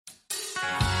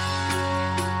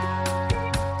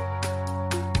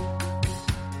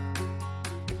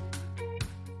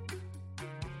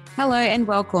Hello and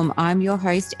welcome. I'm your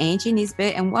host, Angie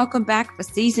Nisbet, and welcome back for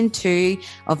season 2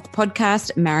 of the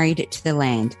podcast Married to the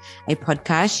Land, a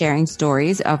podcast sharing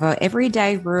stories of our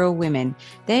everyday rural women,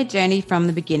 their journey from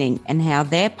the beginning, and how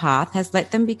their path has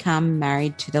let them become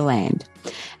married to the land.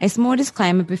 A small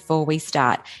disclaimer before we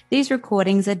start. These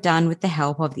recordings are done with the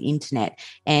help of the internet.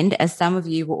 And as some of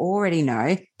you will already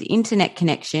know, the internet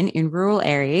connection in rural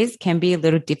areas can be a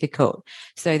little difficult.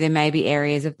 So there may be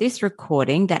areas of this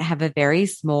recording that have a very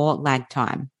small lag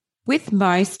time. With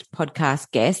most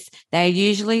podcast guests, they are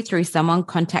usually through someone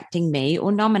contacting me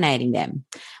or nominating them.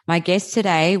 My guest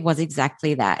today was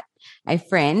exactly that, a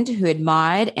friend who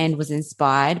admired and was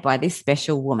inspired by this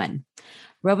special woman.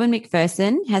 Robyn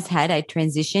McPherson has had a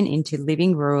transition into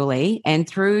living rurally and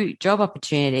through job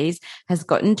opportunities has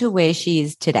gotten to where she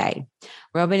is today.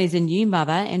 Robyn is a new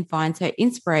mother and finds her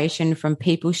inspiration from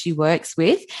people she works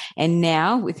with and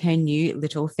now with her new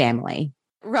little family.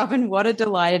 Robyn, what a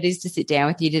delight it is to sit down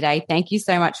with you today. Thank you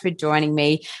so much for joining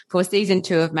me for season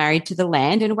 2 of Married to the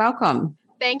Land, and welcome.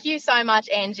 Thank you so much,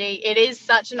 Angie. It is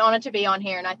such an honour to be on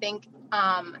here, and I think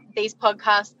these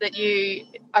podcasts that you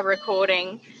are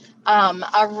recording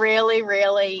are really,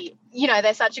 really,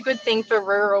 they're such a good thing for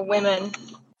rural women.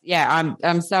 Yeah,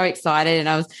 I'm so excited, and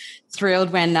I was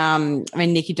thrilled when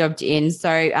Nikki dobbed in.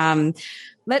 So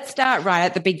let's start right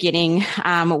at the beginning,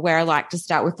 where I like to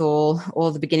start with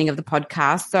all the beginning of the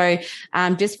podcast. So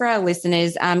just for our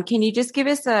listeners, can you just give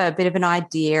us a bit of an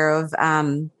idea of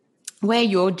where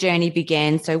your journey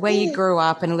began? So where you grew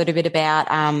up and a little bit about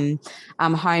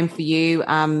home for you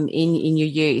in your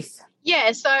youth.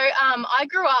 Yeah, so I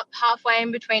grew up halfway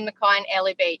in between Mackay and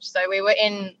Airlie Beach. So we were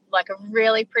in like a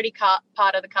really pretty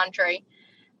part of the country.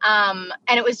 And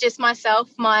it was just myself,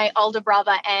 my older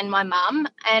brother and my mum.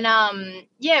 And,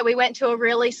 we went to a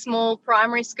really small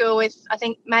primary school with, I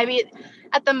think maybe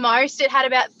at the most it had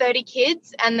about 30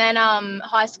 kids. And then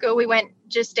high school, we went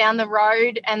just down the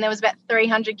road and there was about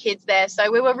 300 kids there.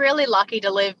 So we were really lucky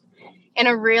to live in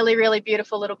a really, really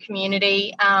beautiful little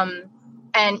community.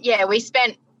 We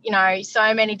spent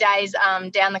so many days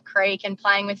down the creek and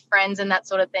playing with friends and that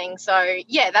sort of thing. So,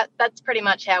 that's pretty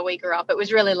much how we grew up. It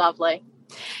was really lovely.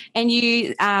 And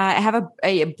you have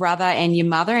a brother and your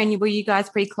mother, and were you guys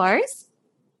pretty close?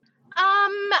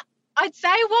 I'd say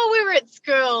while we were at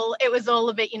school, it was all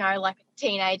a bit, like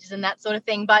teenagers and that sort of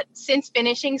thing. But since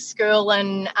finishing school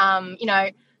and,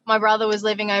 my brother was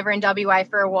living over in WA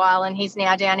for a while and he's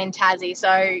now down in Tassie.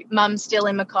 So mum's still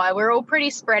in Mackay. We're all pretty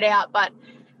spread out, but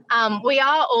we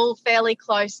are all fairly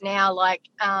close now. Like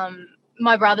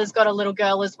my brother's got a little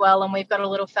girl as well and we've got a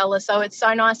little fella. So it's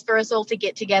so nice for us all to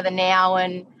get together now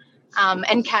and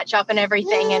catch up and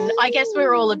everything. And I guess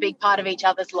we're all a big part of each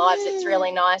other's lives. It's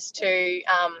really nice to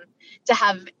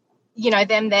have,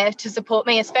 them there to support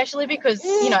me, especially because,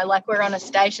 like we're on a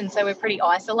station, so we're pretty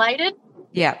isolated.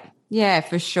 Yeah,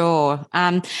 for sure.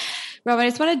 Robyn, I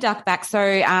just want to duck back.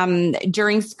 So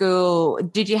during school,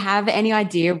 did you have any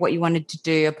idea of what you wanted to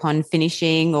do upon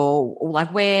finishing or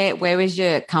like where was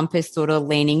your compass sort of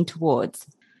leaning towards?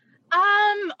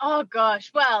 Oh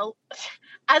gosh. Well,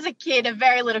 as a kid, a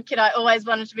very little kid, I always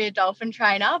wanted to be a dolphin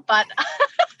trainer, but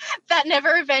that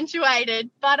never eventuated.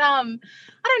 But I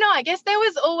don't know, I guess there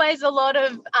was always a lot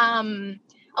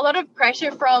of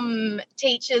pressure from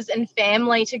teachers and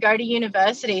family to go to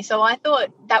university. So I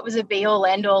thought that was a be-all,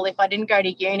 end-all. If I didn't go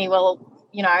to uni, well,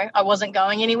 I wasn't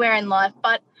going anywhere in life.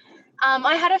 But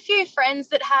I had a few friends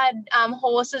that had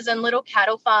horses and little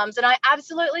cattle farms, and I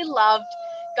absolutely loved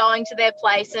going to their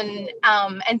place and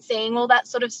seeing all that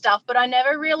sort of stuff. But I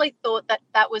never really thought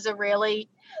that was a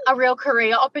real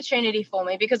career opportunity for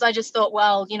me, because I just thought,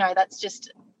 well, that's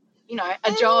just,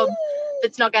 a job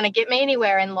that's not going to get me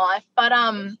anywhere in life. But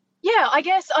I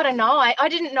guess, I don't know. I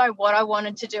didn't know what I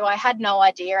wanted to do. I had no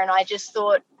idea. And I just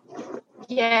thought,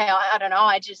 I don't know.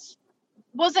 I just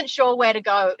wasn't sure where to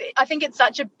go. I think it's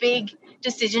such a big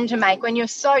decision to make when you're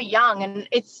so young, and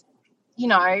it's,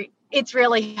 it's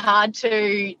really hard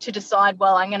to decide,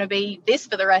 well, I'm going to be this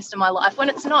for the rest of my life, when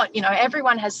it's not.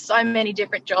 Everyone has so many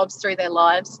different jobs through their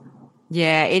lives.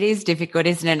 Yeah, it is difficult,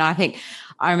 isn't it? And I think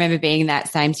I remember being in that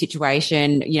same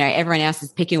situation. Everyone else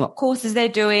is picking what courses they're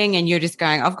doing and you're just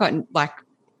going, I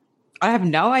have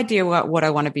no idea what I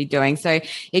want to be doing. So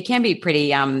it can be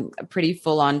pretty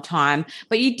full on time.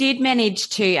 But you did manage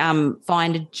to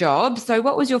find a job. So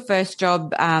what was your first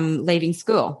job leaving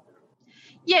school?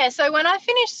 Yeah, so when I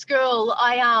finished school,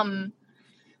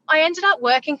 I ended up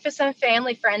working for some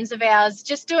family friends of ours,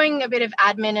 just doing a bit of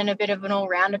admin and a bit of an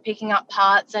all-rounder, picking up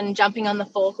parts and jumping on the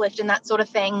forklift and that sort of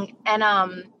thing. And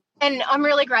I'm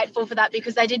really grateful for that,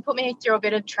 because they did put me through a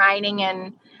bit of training,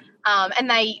 and And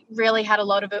they really had a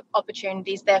lot of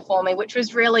opportunities there for me, which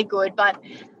was really good. But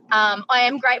I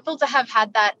am grateful to have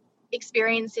had that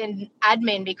experience in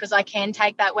admin, because I can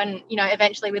take that when,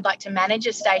 eventually we'd like to manage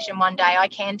a station one day. I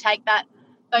can take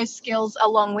those skills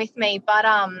along with me. But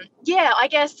I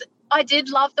guess I did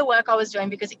love the work I was doing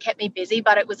because it kept me busy,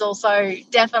 but it was also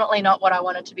definitely not what I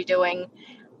wanted to be doing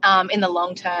in the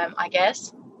long term, I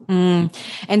guess.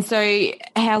 And so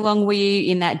how long were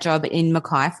you in that job in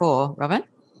Mackay for, Robin?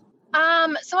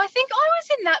 So I think I was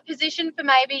in that position for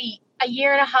maybe a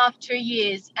year and a half, 2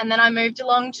 years, and then I moved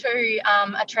along to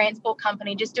a transport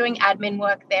company, just doing admin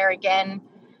work there again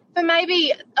for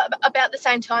maybe about the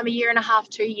same time, a year and a half,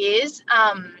 2 years.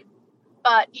 After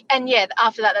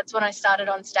that, that's when I started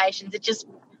on stations.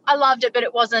 I loved it, but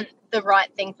it wasn't the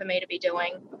right thing for me to be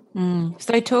doing.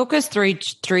 So talk us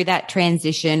through that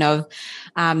transition of,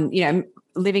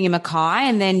 living in Mackay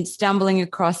and then stumbling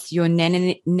across your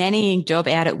nannying job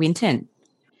out at Winton.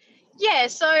 Yeah,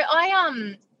 so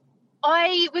I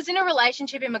was in a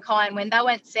relationship in Mackay, and when that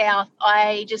went south,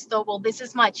 I just thought, well, this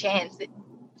is my chance.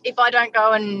 If I don't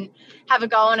go and have a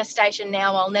go on a station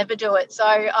now, I'll never do it. So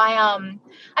I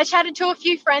chatted to a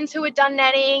few friends who had done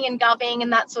nannying and goving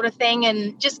and that sort of thing,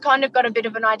 and just kind of got a bit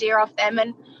of an idea off them.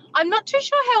 And I'm not too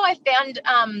sure how I found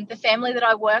the family that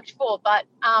I worked for, but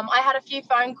I had a few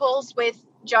phone calls with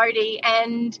Jodie,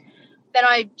 and then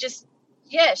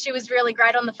she was really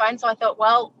great on the phone. So I thought,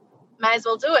 well, may as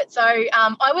well do it. So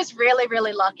I was really,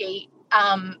 really lucky.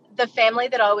 The family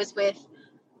that I was with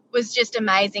was just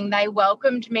amazing. They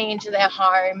welcomed me into their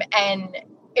home, and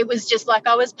it was just like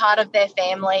I was part of their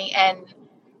family, and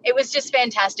it was just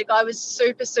fantastic. I was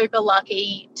super, super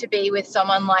lucky to be with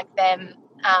someone like them.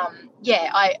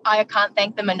 I can't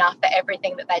thank them enough for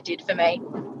everything that they did for me.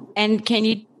 And can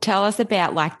you tell us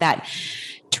about like that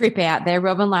trip out there,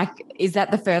 Robin? Like, is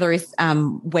that the furthest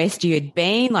west you had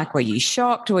been? Like, were you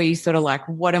shocked? Were you sort of like,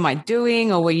 what am I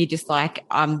doing? Or were you just like,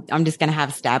 I'm just going to have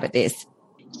a stab at this?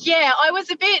 Yeah, I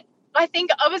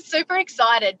was super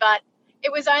excited, but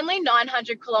it was only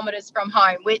 900 kilometres from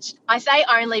home, which I say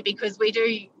only because we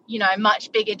do,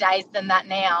 much bigger days than that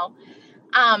now.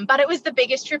 But it was the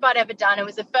biggest trip I'd ever done. It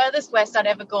was the furthest west I'd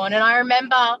ever gone. And I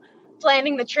remember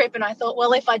planning the trip, and I thought,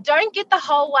 well, if I don't get the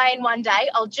whole way in one day,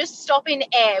 I'll just stop in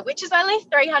Ayr, which is only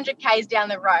 300 Ks down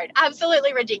the road.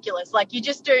 Absolutely ridiculous. Like, you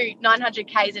just do 900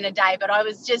 Ks in a day. But I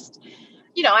was just,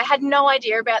 I had no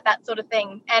idea about that sort of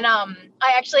thing. And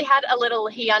I actually had a little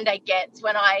Hyundai Getz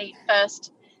when I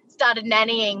first started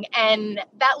nannying, and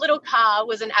that little car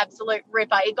was an absolute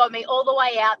ripper. It got me all the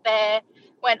way out there,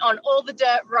 went on all the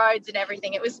dirt roads and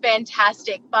everything. It was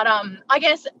fantastic. But I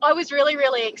guess I was really,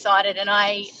 really excited, and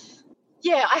I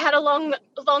had a long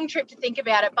trip to think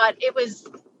about it, but it was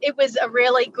a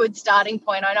really good starting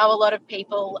point. I know a lot of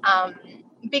people,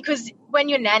 because when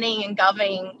you're nannying and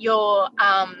goving, you're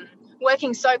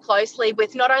working so closely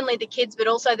with not only the kids but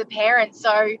also the parents.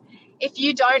 So if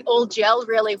you don't all gel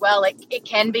really well, it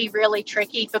can be really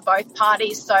tricky for both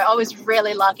parties. So I was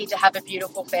really lucky to have a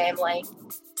beautiful family.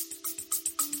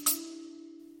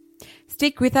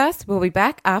 Stick with us. We'll be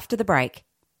back after the break.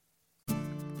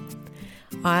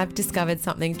 I've discovered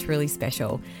something truly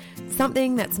special,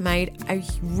 something that's made a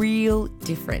real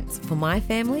difference for my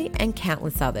family and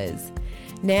countless others.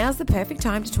 Now's the perfect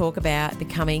time to talk about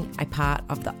becoming a part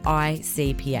of the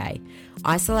ICPA,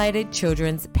 Isolated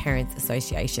Children's Parents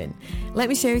Association. Let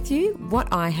me share with you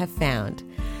what I have found.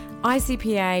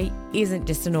 ICPA isn't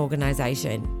just an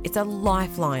organisation, it's a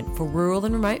lifeline for rural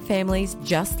and remote families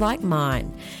just like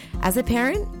mine. As a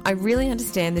parent, I really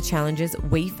understand the challenges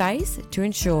we face to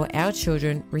ensure our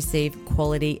children receive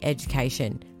quality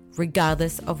education,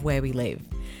 regardless of where we live.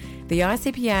 The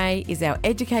ICPA is our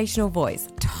educational voice,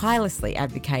 tirelessly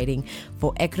advocating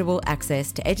for equitable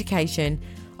access to education,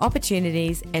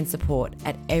 opportunities and support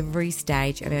at every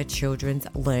stage of our children's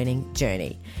learning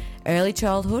journey. Early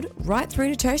childhood right through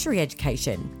to tertiary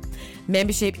education.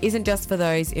 Membership isn't just for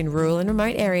those in rural and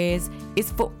remote areas,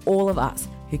 it's for all of us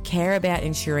who care about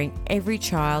ensuring every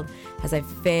child has a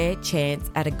fair chance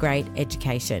at a great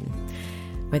education.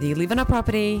 Whether you live on a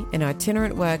property, an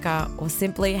itinerant worker, or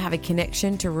simply have a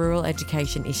connection to rural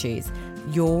education issues,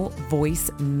 your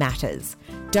voice matters.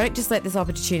 Don't just let this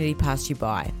opportunity pass you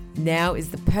by. Now is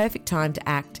the perfect time to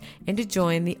act and to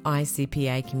join the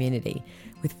ICPA community.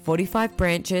 With 45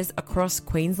 branches across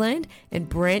Queensland and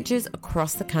branches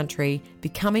across the country,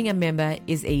 becoming a member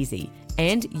is easy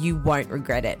and you won't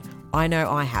regret it. I know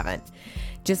I haven't.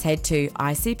 Just head to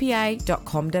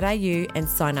icpa.com.au and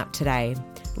sign up today.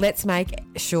 Let's make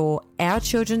sure our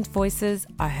children's voices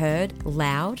are heard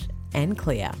loud and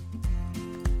clear.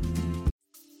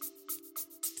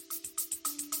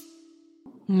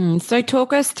 So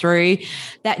talk us through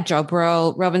that job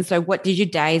role, Robin. So what did your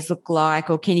days look like,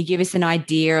 or can you give us an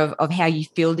idea of how you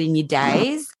filled in your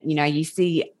days? You know, you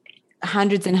see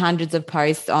hundreds and hundreds of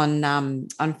posts on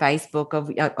Facebook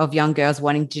of young girls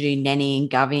wanting to do nannying,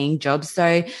 govvying jobs.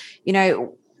 So, you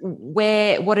know,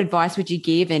 what advice would you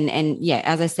give? And yeah,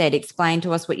 as I said, explain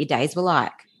to us what your days were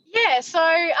like. Yeah, so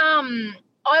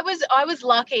I was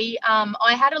lucky.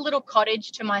 I had a little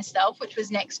cottage to myself, which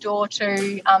was next door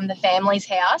to the family's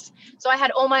house. So I had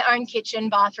all my own kitchen,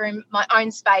 bathroom, my own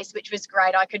space, which was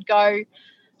great. I could go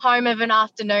home of an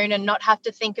afternoon and not have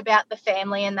to think about the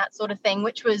family and that sort of thing,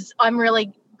 I'm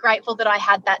really grateful that I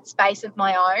had that space of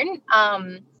my own.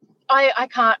 I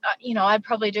can't, I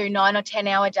probably do 9 or 10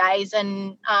 hour days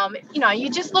and,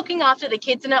 you're just looking after the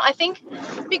kids. And I think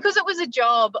because it was a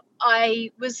job,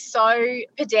 I was so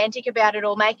pedantic about it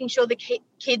all, making sure the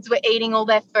kids were eating all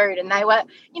their food and they were,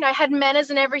 had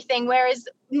manners and everything. Whereas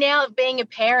now being a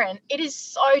parent, it is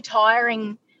so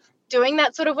tiring doing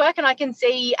that sort of work. And I can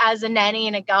see as a nanny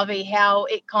and a govy how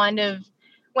it kind of,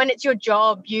 when it's your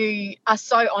job, you are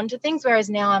so onto things. Whereas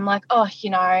now I'm like,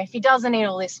 if he doesn't eat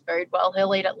all this food, well,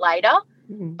 he'll eat it later.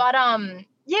 Mm-hmm. But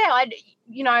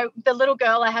the little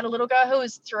girl, I had a little girl who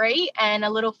was 3 and a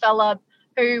little fella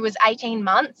who was 18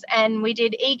 months, and we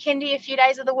did e-kindy a few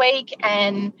days of the week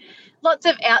and lots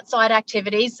of outside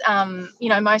activities.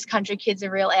 Most country kids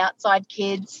are real outside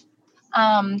kids.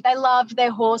 They loved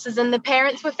their horses, and the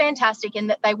parents were fantastic in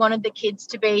that they wanted the kids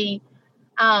to be,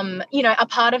 a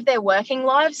part of their working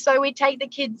lives. So we'd take the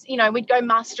kids, we'd go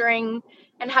mustering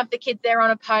and have the kids there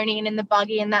on a pony and in the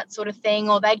buggy and that sort of thing,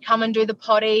 or they'd come and do the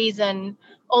potties and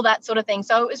all that sort of thing.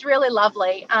 So it was really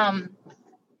lovely.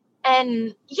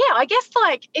 And yeah, I guess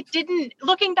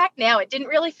looking back now, it didn't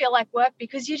really feel like work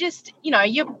because you just,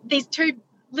 you're these 2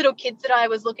 little kids that I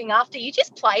was looking after, you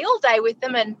just play all day with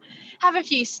them and have a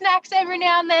few snacks every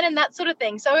now and then and that sort of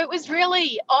thing. So it was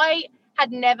really, I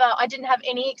didn't have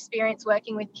any experience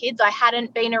working with kids. I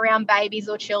hadn't been around babies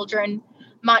or children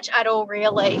much at all,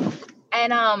 really.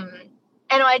 And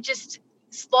I just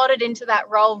slotted into that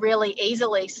role really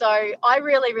easily. So I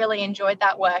really, really enjoyed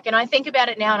that work. And I think about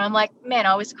it now and I'm like, man,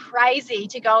 I was crazy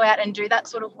to go out and do that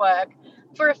sort of work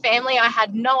for a family I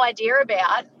had no idea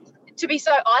about, to be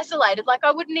so isolated. Like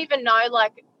I wouldn't even know,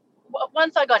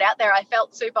 once I got out there, I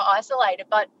felt super isolated,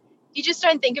 but you just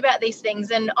don't think about these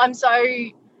things. And I'm so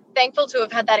thankful to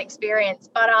have had that experience.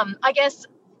 But I guess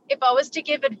if I was to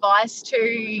give advice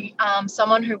to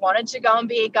someone who wanted to go and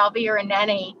be a govy or a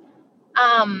nanny,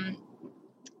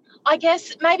 I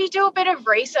guess maybe do a bit of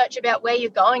research about where you're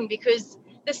going, because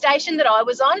the station that I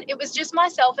was on, it was just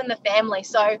myself and the family.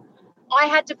 So I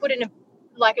had to put in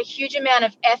a huge amount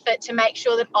of effort to make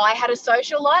sure that I had a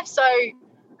social life. So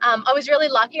I was really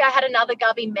lucky. I had another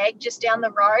govy, Meg, just down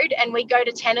the road, and we'd go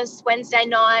to tennis Wednesday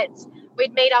nights.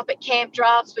 We'd meet up at camp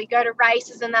drafts. We'd go to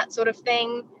races and that sort of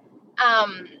thing.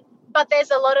 But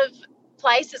there's a lot of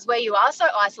places where you are so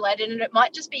isolated and it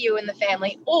might just be you and the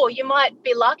family, or you might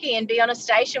be lucky and be on a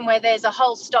station where there's a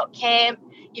whole stock camp.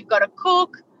 You've got a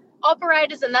cook,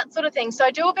 operators and that sort of thing. So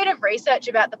do a bit of research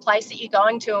about the place that you're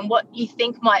going to and what you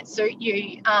think might suit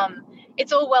you.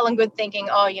 It's all well and good thinking,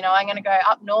 I'm going to go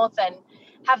up north and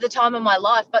have the time of my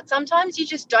life. But sometimes you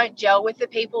just don't gel with the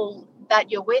people that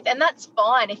you're with, and that's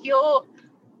fine. If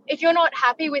you're not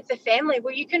happy with the family,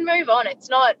 well, you can move on. It's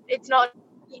not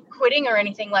quitting or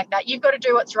anything like that. You've got to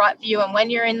do what's right for you. And when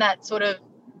you're in that sort of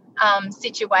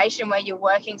situation where you're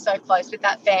working so close with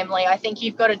that family, I think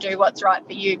you've got to do what's right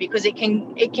for you, because it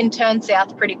can turn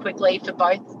south pretty quickly for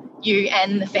both you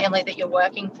and the family that you're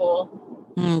working for.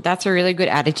 That's a really good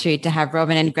attitude to have,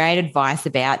 Robin, and great advice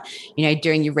about,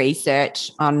 doing your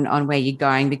research on where you're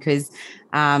going, because,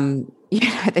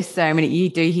 there's so many, you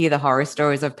do hear the horror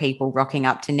stories of people rocking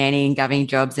up to nanny and goving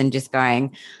jobs and just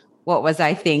going, what was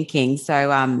I thinking?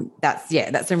 So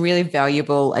that's some really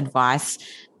valuable advice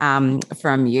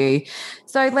from you.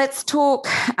 So let's talk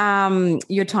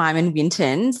your time in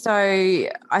Winton. So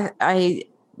I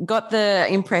got the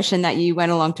impression that you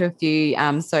went along to a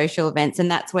few social events,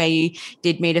 and that's where you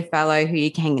did meet a fellow who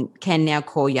you can now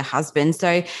call your husband.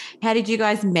 So how did you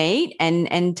guys meet?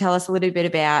 And tell us a little bit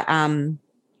about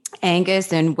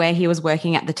Angus and where he was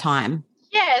working at the time.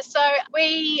 Yeah, so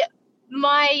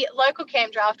my local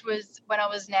camp draft was, when I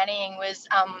was nannying, was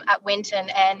at Winton,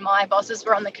 and my bosses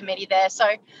were on the committee there. So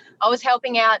I was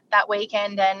helping out that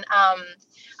weekend, and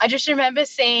I just remember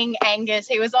seeing Angus.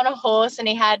 He was on a horse and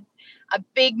he had a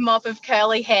big mop of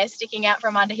curly hair sticking out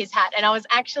from under his hat. And I was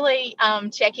actually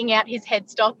checking out his head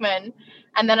stockman,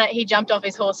 and then he jumped off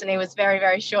his horse and he was very,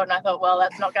 very short. And I thought, well,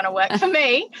 that's not going to work for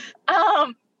me.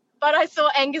 But I saw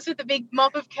Angus with a big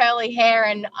mop of curly hair,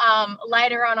 and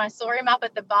later on I saw him up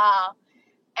at the bar,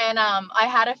 and I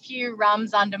had a few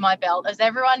rums under my belt, as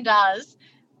everyone does,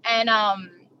 and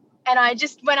I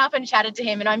just went up and chatted to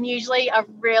him, and I'm usually a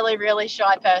really, really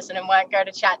shy person and won't go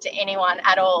to chat to anyone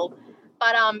at all.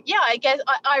 But, I guess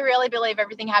I really believe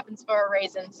everything happens for a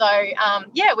reason. So,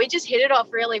 we just hit it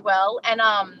off really well, and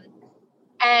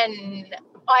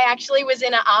I actually was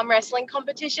in an arm wrestling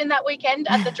competition that weekend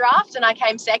at the draft, and I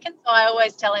came second. So I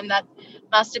always tell him that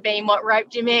must have been what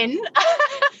roped him in.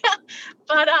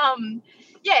 But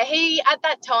he at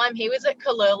that time he was at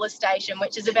Kalula Station,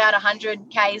 which is about 100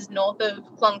 k's north of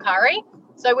Cloncurry.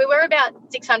 So we were about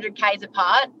 600 k's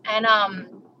apart, and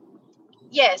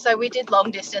so we did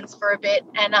long distance for a bit,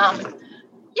 and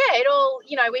it all,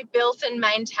 we built and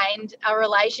maintained a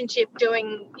relationship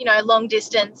doing, long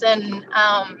distance, and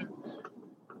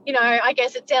I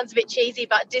guess it sounds a bit cheesy,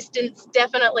 but distance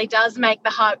definitely does make the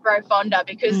heart grow fonder,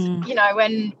 because,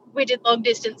 when we did long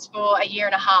distance for a year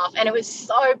and a half, and it was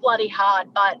so bloody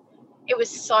hard, but it was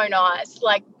so nice.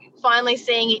 Like, finally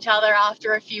seeing each other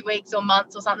after a few weeks or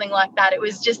months or something like that, it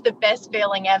was just the best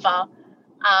feeling ever.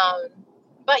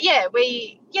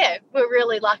 We're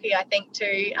really lucky, I think,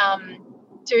 to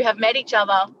have met each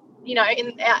other,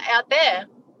 out there.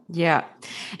 Yeah.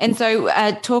 And so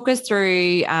talk us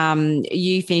through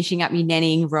you finishing up your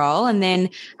nannying role, and then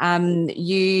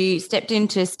you stepped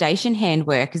into station hand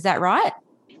work. Is that right?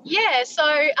 Yeah. So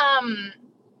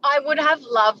I would have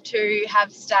loved to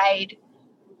have stayed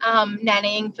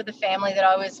nannying for the family that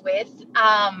I was with.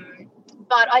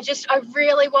 But I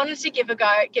really wanted to give it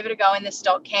a go in the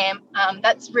stock camp.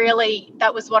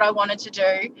 That was what I wanted to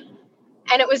do.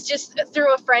 And it was just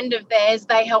through a friend of theirs,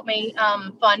 they helped me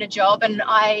find a job, and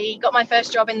I got my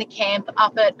first job in the camp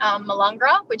up at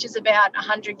Malungra, which is about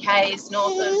 100 k's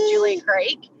north of Julia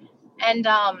Creek. And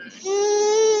that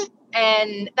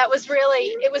was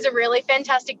it was a really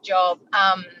fantastic job.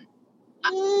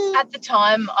 At the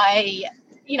time,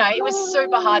 it was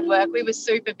super hard work. We were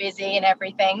super busy and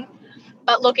everything.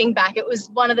 But looking back, it was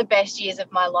one of the best years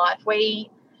of my life.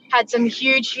 We had some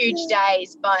huge, huge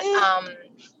days, but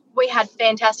we had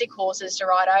fantastic horses to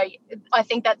ride. I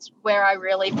think that's where I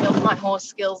really built my horse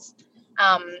skills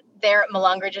there at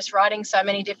Malungra, just riding so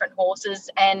many different horses.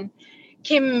 And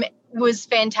Kim was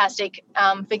fantastic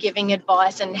for giving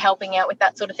advice and helping out with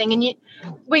that sort of thing. And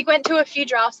we went to a few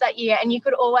drafts that year, and you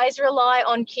could always rely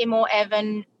on Kim or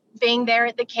Evan being there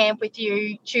at the camp with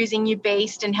you, choosing your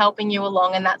beast and helping you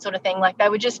along and that sort of thing. Like, they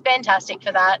were just fantastic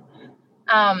for that.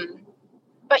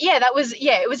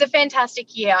 It was a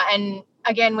fantastic year. And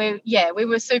again, we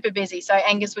were super busy. So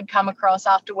Angus would come across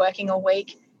after working a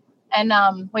week, and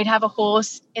we'd have a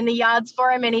horse in the yards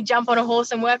for him, and he'd jump on a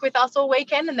horse and work with us all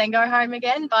weekend and then go home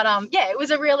again. But it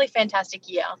was a really fantastic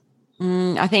year.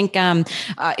 I think,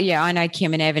 I know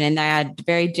Kim and Evan, and they are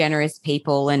very generous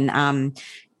people, and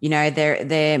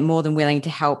they're more than willing to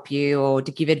help you or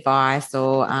to give advice,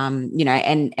 or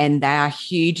and they are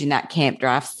huge in that camp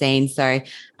draft scene. So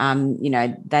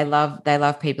they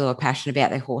love people who are passionate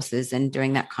about their horses and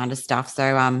doing that kind of stuff.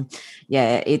 So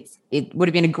it would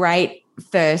have been a great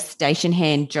first station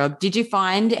hand job. Did you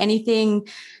find anything,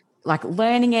 like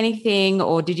learning anything,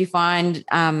 or did you find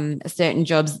certain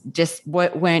jobs just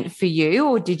weren't for you,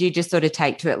 or did you just sort of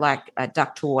take to it like a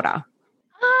duck to water?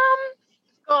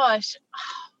 Gosh.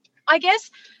 I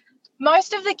guess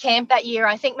most of the camp that year,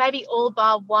 I think maybe all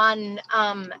bar one,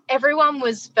 everyone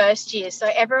was first year. So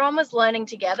everyone was learning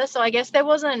together. So I guess there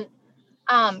wasn't,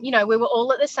 we were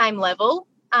all at the same level.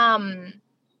 I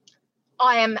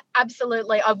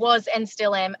was and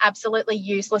still am absolutely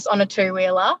useless on a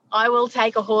two-wheeler. I will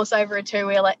take a horse over a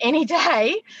two-wheeler any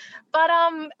day. But I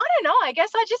don't know, I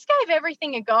guess I just gave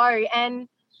everything a go. And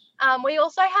we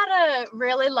also had a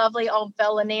really lovely old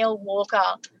fella, Neil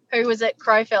Walker, who was at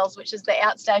Crowfells, which is the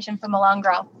outstation for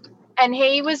Malungra. And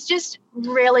he was just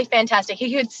really fantastic.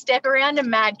 He could step around a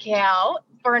mad cow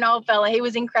for an old fella. He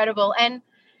was incredible. And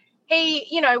he,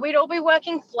 we'd all be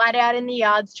working flat out in the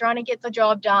yards trying to get the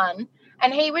job done.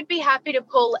 And he would be happy to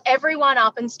pull everyone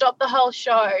up and stop the whole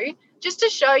show just to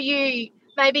show you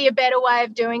maybe a better way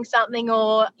of doing something,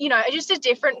 or, just a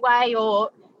different way, or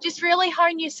just really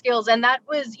hone your skills. And that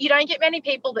was, you don't get many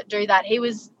people that do that. He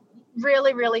was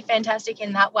really, really fantastic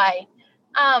in that way.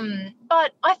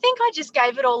 But I think I just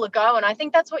gave it all a go, and I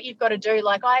think that's what you've got to do.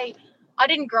 Like, I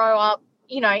didn't grow up,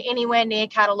 anywhere near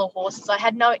cattle or horses. I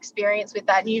had no experience with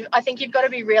that. And I think you've got to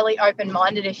be really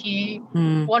open-minded if you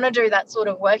want to do that sort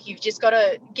of work. You've just got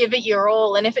to give it your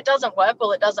all. And if it doesn't work,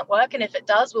 well, it doesn't work. And if it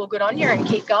does, well, good on you, and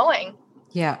keep going.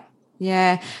 Yeah.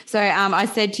 Yeah. So I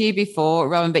said to you before,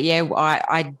 Robin, but yeah,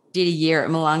 I did a year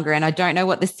at Malunga, and I don't know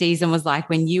what the season was like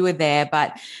when you were there,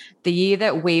 but the year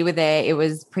that we were there, it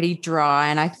was pretty dry.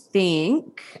 And I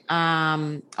think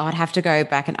I'd have to go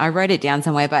back, and I wrote it down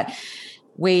somewhere, but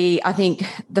I think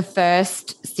the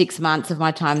first 6 months of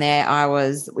my time there,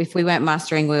 if we weren't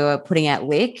mustering, we were putting out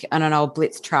lick on an old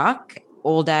Blitz truck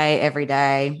all day, every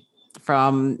day,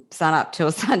 from sun up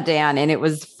till sundown, and it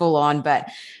was full on. But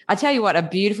I tell you what, a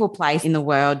beautiful place in the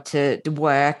world to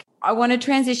work. I want to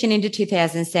transition into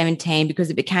 2017 because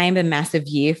it became a massive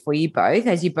year for you both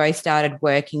as you both started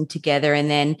working together, and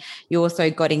then you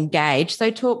also got engaged. So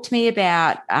talk to me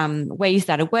about where you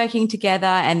started working together,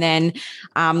 and then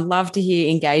love to hear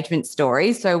engagement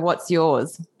stories. So what's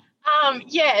yours?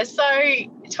 So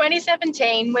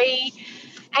 2017,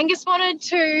 Angus wanted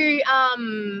to,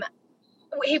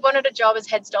 he wanted a job as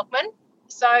head stockman.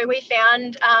 So we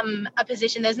found a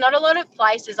position. There's not a lot of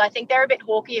places. I think they're a bit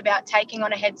hawky about taking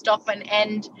on a head stockman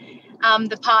and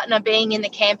the partner being in the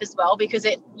camp as well, because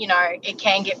it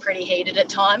can get pretty heated at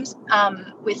times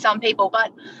with some people.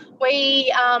 But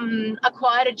we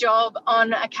acquired a job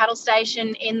on a cattle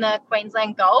station in the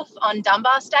Queensland Gulf on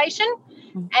Dunbar Station.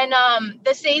 And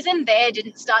the season there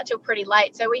didn't start till pretty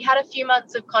late. So we had a few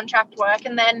months of contract work,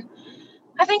 and then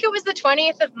I think it was the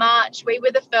 20th of March, we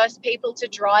were the first people to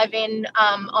drive in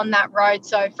on that road,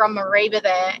 so from Mareeba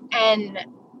there, and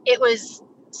it was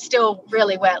still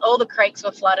really wet. All the creeks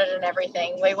were flooded and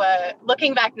everything.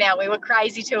 Looking back now, we were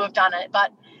crazy to have done it,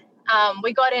 but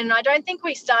we got in. I don't think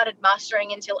we started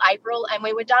mustering until April, and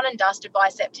we were done and dusted by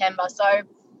September. So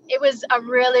it was a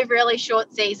really, really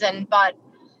short season, but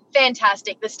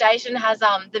fantastic. The station has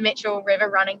the Mitchell River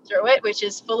running through it, which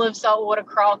is full of saltwater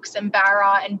crocs and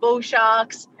barra and bull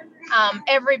sharks.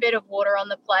 Every bit of water on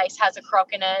the place has a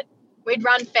croc in it. We'd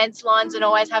run fence lines and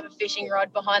always have a fishing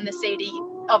rod behind the seat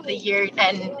of the ute,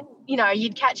 and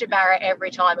you'd catch a barra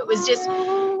every time. It was just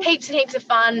heaps and heaps of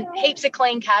fun, heaps of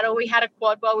clean cattle. We had a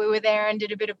quad while we were there and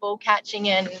did a bit of bull catching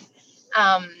and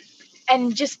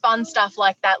just fun stuff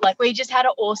like that. Like, we just had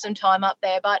an awesome time up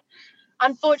there, but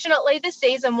unfortunately, the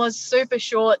season was super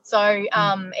short, so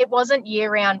it wasn't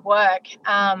year-round work,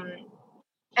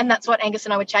 and that's what Angus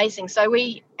and I were chasing. So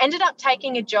we ended up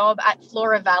taking a job at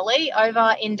Flora Valley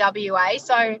over in WA.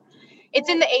 So it's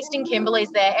in the Eastern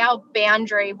Kimberleys there. Our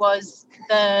boundary was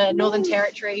the Northern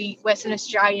Territory, Western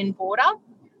Australian border,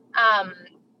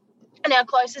 and our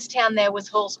closest town there was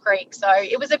Halls Creek. So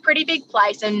it was a pretty big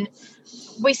place, and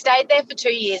we stayed there for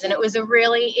 2 years, and it was a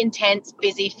really intense,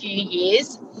 busy few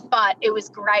years, but it was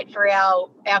great for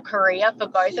our career for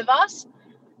both of us.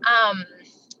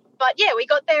 But, yeah, we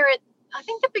got there at, I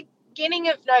think, the beginning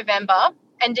of November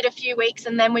and did a few weeks,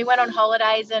 and then we went on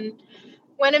holidays and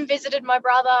went and visited my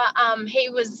brother. He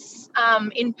was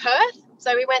in Perth,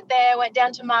 so we went there, went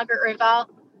down to Margaret River,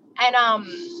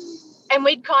 and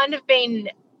we'd kind of been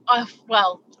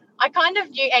I kind of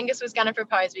knew Angus was going to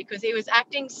propose because he was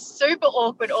acting super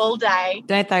awkward all day.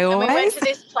 Don't they always? And we went to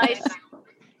this place.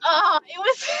 It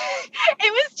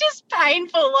was just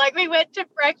painful. Like, we went to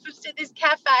breakfast at this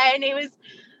cafe, and he was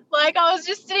like, I was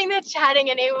just sitting there chatting,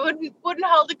 and he wouldn't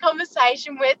hold a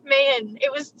conversation with me, and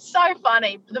it was so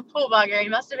funny. The poor bugger, he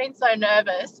must have been so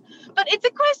nervous. But it's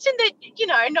a question that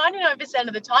 99%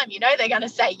 of the time, they're going to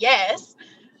say yes.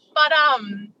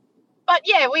 But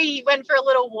yeah, we went for a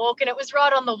little walk, and it was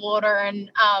right on the water,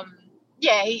 and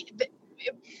it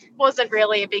wasn't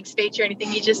really a big speech or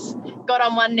anything. He just got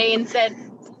on one knee and said,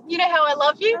 "You know how I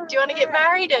love you? Do you want to get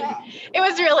married?" And it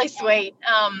was really sweet.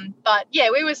 But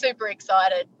yeah, we were super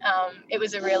excited. It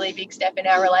was a really big step in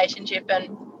our relationship,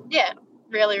 and yeah,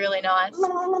 really, really nice.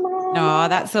 Oh,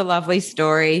 that's a lovely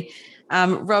story,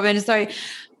 Robin. So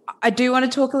I do want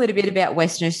to talk a little bit about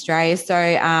Western Australia.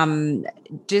 So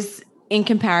just in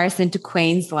comparison to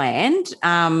Queensland,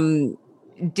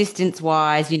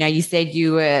 distance-wise, you said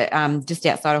you were just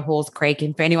outside of Halls Creek,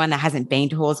 and for anyone that hasn't been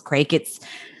to Halls Creek, it's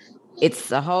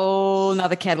a whole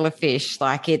nother kettle of fish.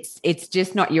 Like, it's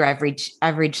just not your average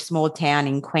small town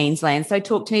in Queensland. So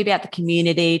talk to me about the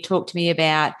community. Talk to me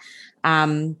about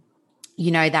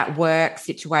that work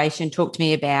situation. Talk to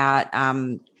me about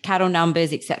cattle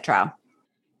numbers, etc.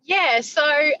 Yeah, so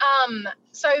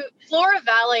Flora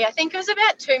Valley, I think it was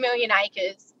about 2 million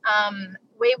acres.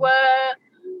 We were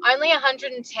only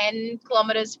 110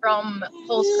 kilometres from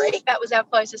Halls Creek. That was our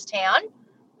closest town.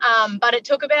 But it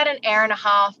took about an hour and a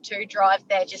half to drive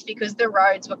there just because the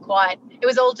roads were it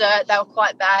was all dirt. They were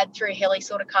quite bad through hilly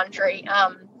sort of country.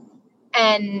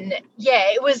 And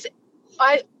yeah, it was,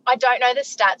 I don't know the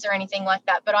stats or anything like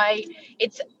that, but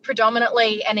it's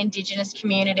predominantly an Indigenous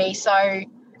community. So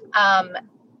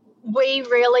we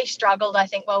really struggled, I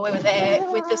think, while we were there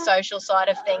with the social side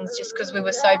of things, just because we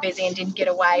were so busy and didn't get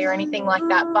away or anything like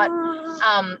that. But,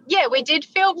 we did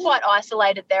feel quite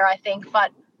isolated there, I think.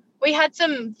 But we had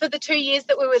for the 2 years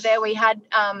that we were there, we had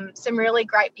some really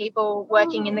great people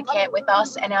working in the camp with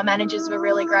us, and our managers were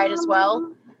really great as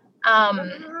well.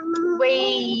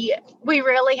 We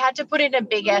really had to put in a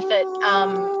big effort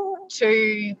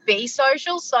to be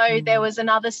social. So there was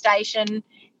another station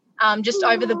just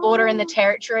over the border in the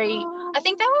Territory. I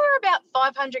think they were about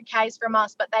 500 k's from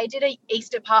us, but they did an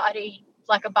Easter party,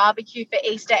 like a barbecue for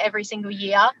Easter every single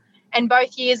year. And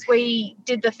both years we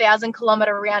did the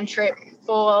 1,000-kilometre round trip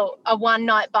for a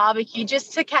one-night barbecue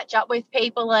just to catch up with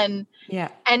people and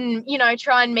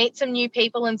try and meet some new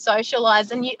people and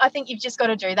socialise. And I think you've just got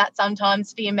to do that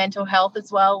sometimes for your mental health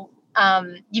as well.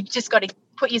 You've just got to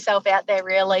put yourself out there,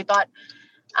 really. But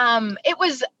it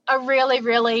was a really,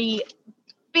 really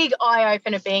big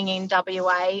eye-opener being in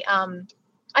WA.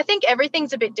 I think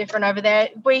everything's a bit different over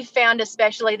there. We found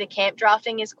especially the camp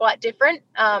drafting is quite different.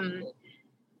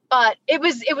 But it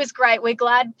was great. We're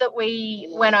glad that we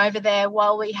went over there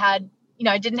while we had,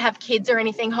 didn't have kids or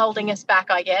anything holding us back,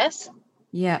 I guess.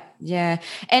 Yeah, yeah.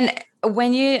 And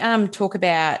when you talk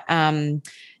about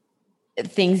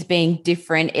things being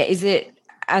different, is it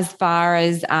as far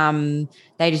as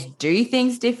they just do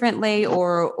things differently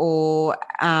or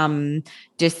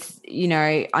just,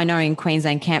 I know in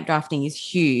Queensland camp drafting is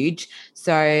huge.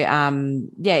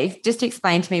 So, just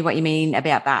explain to me what you mean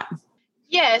about that.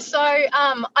 Yeah, so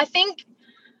I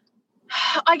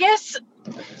guess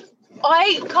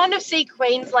I kind of see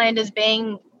Queensland as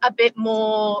being a bit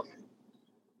more,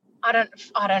 I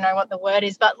don't know what the word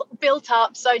is, but built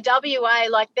up. So WA,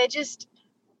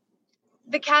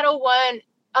 the cattle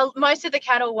most of the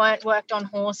cattle weren't worked on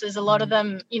horses. A lot of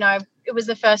them, it was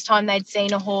the first time they'd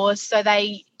seen a horse. So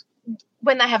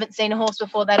when they haven't seen a horse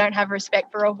before, they don't have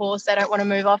respect for a horse. They don't want to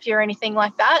move off you or anything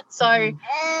like that. So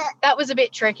that was a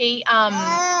bit tricky.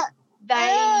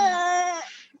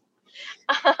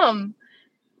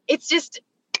 It's just,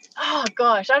 oh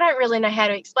gosh, I don't really know how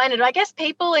to explain it. I guess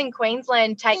people in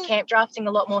Queensland take camp drafting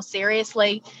a lot more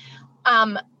seriously.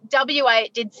 WA,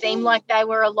 it did seem like they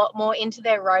were a lot more into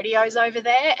their rodeos over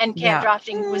there, and camp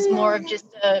drafting was more of just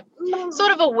a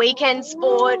sort of a weekend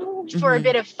sport for a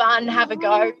bit of fun, have a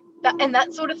go, and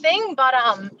that sort of thing. But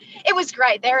it was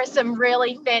great. There are some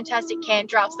really fantastic camp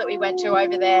drafts that we went to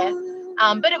over there,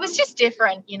 but it was just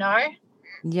different,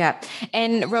 Yeah.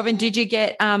 And Robin, did you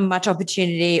get much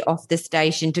opportunity off the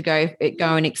station to go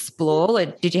and explore? Or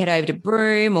did you head over to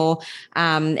Broome or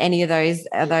any of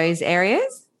those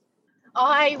areas?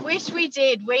 I wish we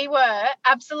did. We were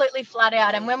absolutely flat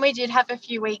out, and when we did have a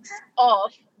few weeks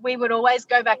off, we would always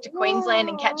go back to Queensland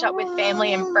and catch up with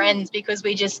family and friends because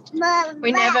we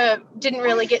never didn't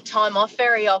really get time off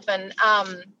very often.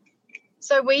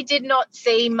 So we did not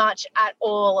see much at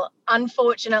all,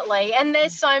 unfortunately. And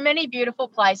there's so many beautiful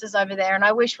places over there, and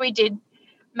I wish we did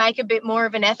make a bit more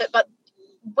of an effort. But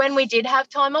when we did have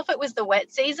time off, it was the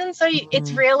wet season. So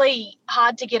it's really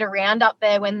hard to get around up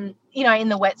there when, in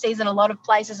the wet season, a lot of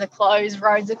places are closed,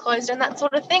 roads are closed and that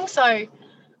sort of thing. So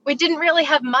we didn't really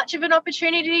have much of an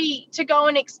opportunity to go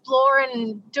and explore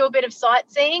and do a bit of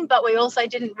sightseeing, but we also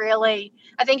didn't really,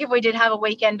 I think if we did have a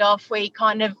weekend off, we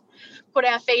kind of put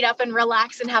our feet up and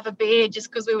relax and have a beer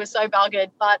just because we were so buggered.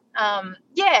 But,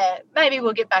 maybe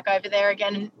we'll get back over there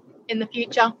again in the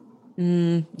future.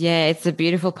 Yeah, it's a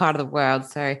beautiful part of the world.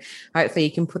 So hopefully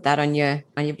you can put that on your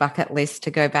bucket list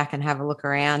to go back and have a look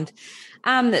around.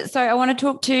 So I want to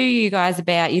talk to you guys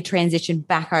about your transition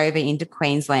back over into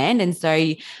Queensland. And so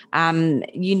you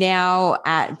now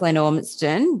at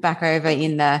Glenormiston, back over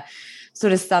in the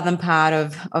sort of southern part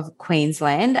of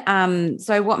Queensland.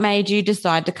 So what made you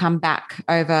decide to come back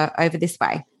over this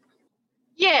way?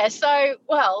 Yeah, so,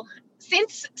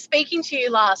 since speaking to you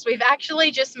last, we've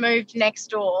actually just moved next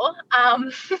door.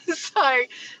 So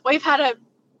we've had a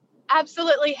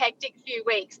absolutely hectic few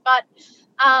weeks. But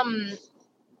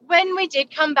when we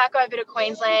did come back over to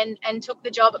Queensland and took the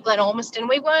job at Glenormiston,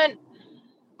 we weren't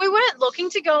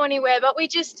looking to go anywhere, but we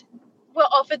just were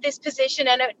offered this position,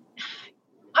 and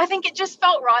I think it just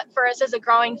felt right for us as a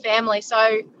growing family. So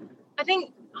I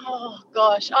think,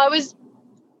 I was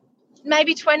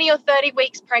maybe 20 or 30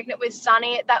 weeks pregnant with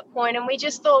Sunny at that point, and we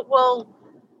just thought,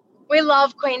 we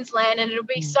love Queensland and it'll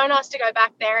be so nice to go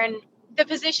back there. And the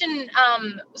position,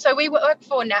 so we work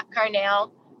for NAPCO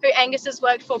now, who Angus has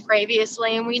worked for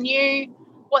previously, and we knew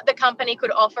what the company could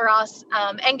offer us.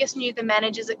 Angus knew the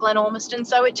managers at Glenormiston,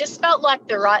 so it just felt like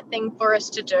the right thing for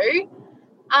us to do.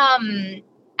 And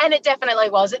it definitely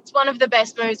was. It's one of the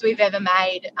best moves we've ever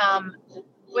made.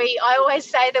 I always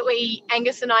say that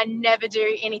Angus and I never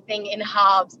do anything in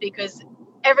halves because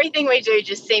everything we do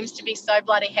just seems to be so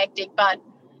bloody hectic. But,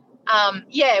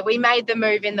 we made the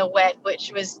move in the wet,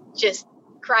 which was just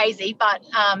crazy. But,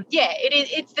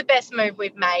 it's the best move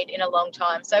we've made in a long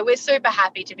time. So we're super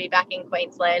happy to be back in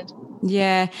Queensland.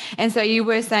 Yeah. And so you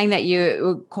were saying that you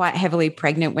were quite heavily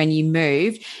pregnant when you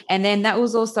moved. And then that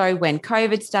was also when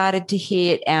COVID started to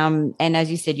hit. And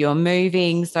as you said, you're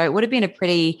moving. So it would have been a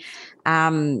pretty,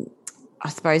 I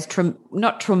suppose,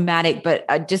 not traumatic, but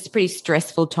just a pretty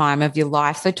stressful time of your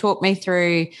life. So talk me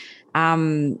through,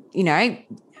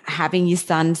 having your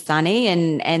son, Sonny.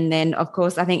 And then, of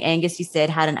course, I think Angus, you said,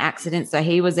 had an accident. So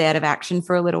he was out of action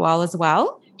for a little while as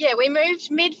well. Yeah, we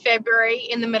moved mid-February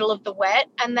in the middle of the wet,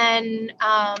 and then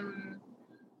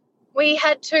we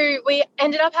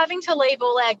ended up having to leave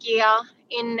all our gear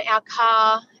in our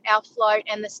car, our float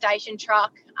and the station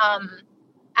truck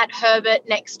at Herbert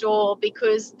next door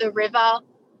because the river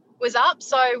was up.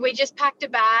 So we just packed a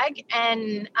bag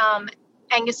and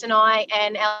Angus and I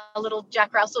and our little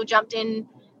Jack Russell jumped in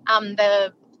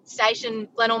the station,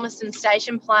 Glen Ormiston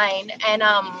station plane, and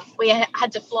we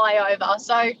had to fly over.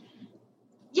 So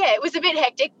yeah, it was a bit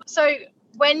hectic. So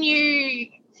when you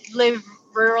live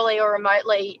rurally or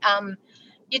remotely,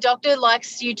 your doctor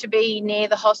likes you to be near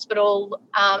the hospital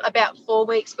about 4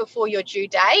 weeks before your due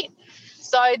date.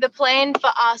 So the plan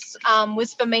for us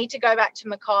was for me to go back to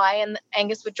Mackay and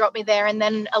Angus would drop me there, and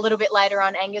then a little bit later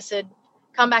on Angus had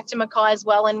come back to Mackay as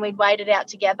well and we'd wait it out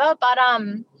together. But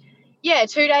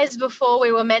 2 days before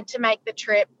we were meant to make the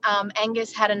trip,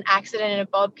 Angus had an accident in a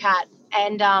Bobcat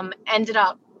and ended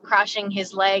up crushing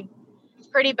his leg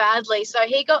pretty badly. So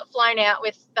he got flown out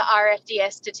with the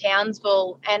RFDS to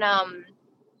Townsville, and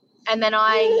then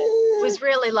I was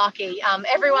really lucky.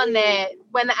 Everyone there,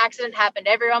 when the accident happened,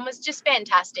 everyone was just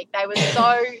fantastic. They were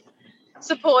so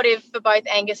supportive for both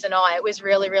Angus and I. It was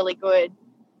really, really good.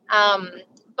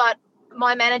 But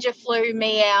my manager flew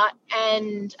me out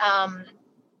and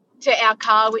to our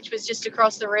car, which was just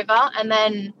across the river, and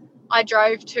then I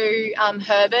drove to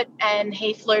Herbert, and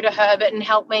he flew to Herbert and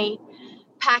helped me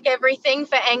pack everything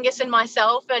for Angus and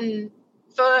myself and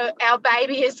for our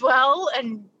baby as well,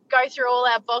 and go through all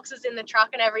our boxes in the truck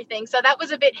and everything. So that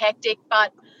was a bit hectic,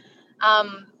 but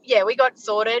we got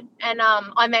sorted, and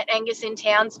I met Angus in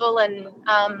Townsville, and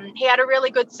he had a really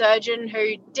good surgeon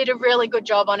who did a really good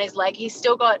job on his leg. He's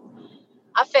still got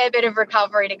a fair bit of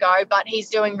recovery to go, but he's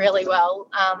doing really well.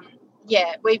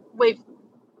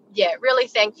 Really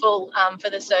thankful for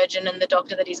the surgeon and the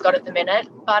doctor that he's got at the minute.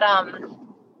 But,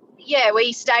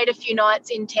 we stayed a few nights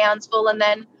in Townsville, and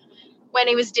then when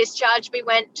he was discharged, we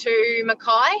went to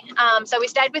Mackay. So we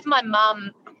stayed with my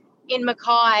mum in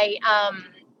Mackay,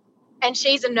 and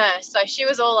she's a nurse, so she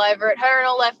was all over it. Her and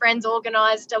all her friends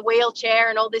organised a wheelchair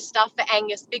and all this stuff for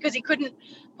Angus because he couldn't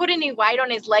put any weight on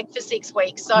his leg for 6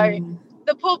 weeks. So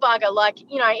the poor bugger,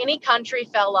 any country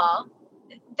fella,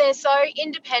 they're so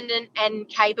independent and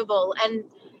capable, and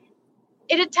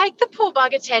it'd take the poor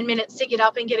bugger 10 minutes to get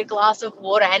up and get a glass of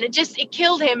water, and it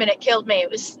killed him and it killed me. It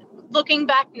was, looking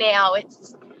back now,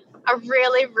 it's a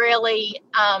really, really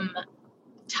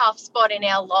tough spot in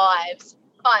our lives.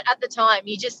 But at the time,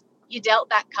 you dealt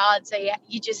that card, so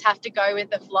you just have to go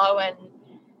with the flow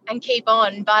and keep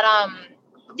on. But,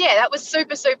 that was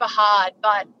super, super hard.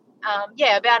 But,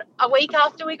 about a week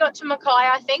after we got to Mackay,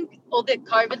 I think, all the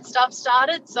COVID stuff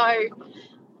started. So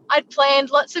I'd planned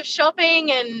lots of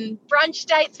shopping and brunch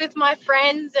dates with my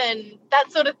friends and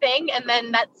that sort of thing, and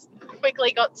then that's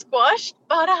quickly got squashed.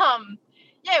 But,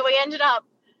 we ended up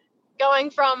going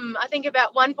from, I think,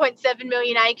 about 1.7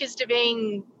 million acres to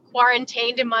being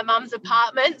quarantined in my mum's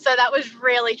apartment. So that was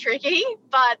really tricky.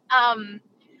 But, I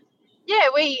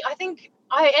think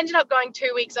I ended up going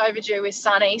 2 weeks overdue with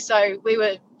Sonny, so we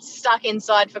were stuck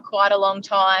inside for quite a long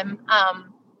time,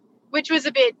 which was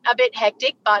a bit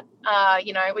hectic, but,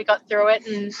 we got through it.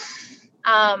 And,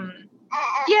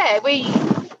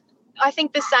 I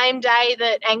think the same day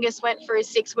that Angus went for his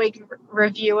 6-week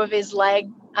review of his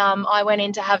leg, I went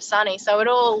in to have Sonny. So it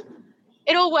all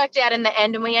worked out in the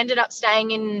end, and we ended up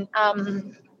staying in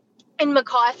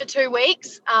Mackay for 2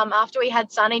 weeks after we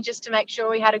had Sonny, just to make sure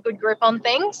we had a good grip on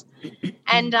things.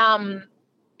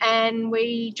 And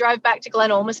we drove back to Glen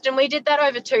Ormiston. We did that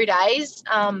over 2 days,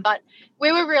 but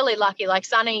we were really lucky. Like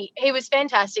Sonny, he was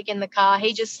fantastic in the car.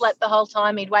 He just slept the whole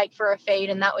time. He'd wait for a feed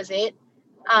and that was it.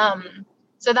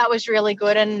 So that was really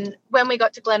good. And when we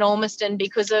got to Glen Ormiston,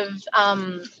 because of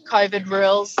COVID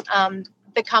rules,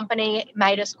 the company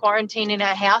made us quarantine in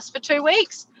our house for 2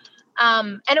 weeks.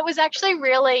 And it was actually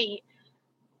really,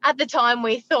 at the time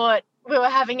we thought, we were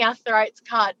having our throats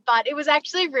cut. But it was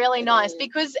actually really nice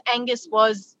because Angus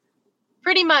was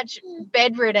pretty much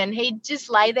bedridden. He'd just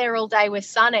lay there all day with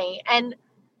Sonny, and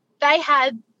they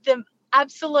had the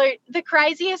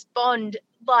craziest bond.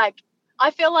 Like,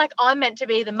 I feel like I'm meant to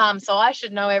be the mum, so I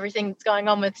should know everything that's going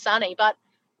on with Sonny. But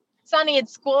Sonny would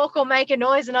squawk or make a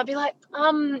noise, and I'd be like,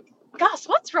 Gus,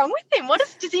 what's wrong with him?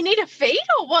 Does he need a feed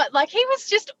or what? Like, he was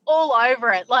just all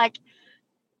over it. Like,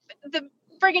 the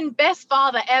friggin' best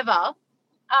father ever.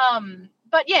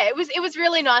 But yeah, it was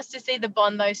really nice to see the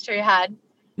bond those two had.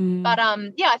 But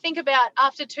yeah, I think about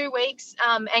after 2 weeks,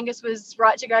 Angus was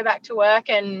right to go back to work,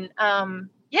 and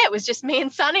yeah, it was just me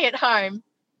and Sonny at home.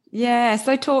 Yeah,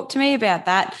 so talk to me about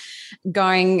that,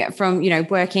 going from,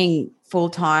 working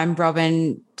full-time,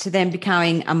 Robin, to then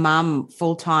becoming a mum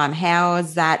full-time. How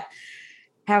has that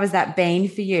been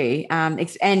for you?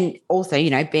 And also,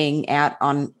 being out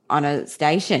on a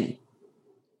station.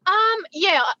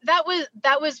 Yeah, that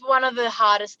was one of the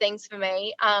hardest things for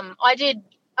me. I did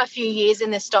a few years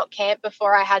in the stock camp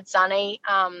before I had Sonny.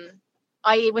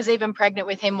 I was even pregnant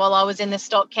with him while I was in the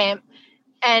stock camp.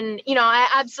 And, I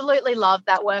absolutely love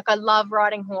that work. I love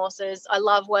riding horses. I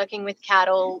love working with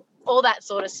cattle, all that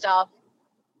sort of stuff.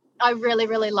 I really,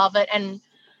 really love it. And,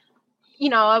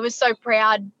 I was so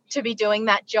proud to be doing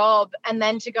that job, and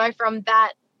then to go from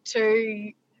that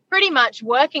to pretty much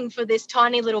working for this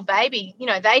tiny little baby.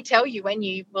 They tell you when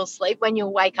you will sleep, when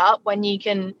you'll wake up, when you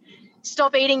can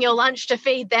stop eating your lunch to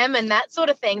feed them and that sort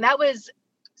of thing. That was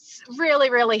really,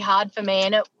 really hard for me.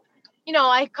 And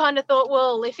I kind of thought,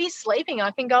 well, if he's sleeping,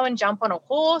 I can go and jump on a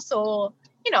horse, or,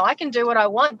 I can do what I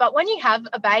want. But when you have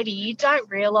a baby, you don't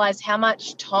realize how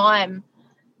much time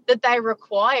that they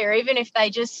require, even if they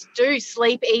just do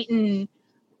sleep, eat and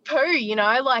poo,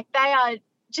 like they are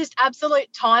just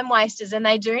absolute time wasters, and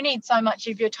they do need so much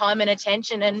of your time and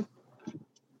attention.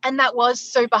 And that was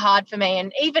super hard for me.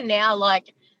 And even now,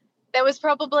 like, there was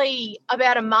probably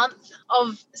about a month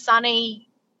of Sonny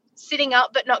sitting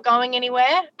up but not going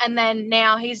anywhere, and then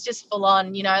now he's just full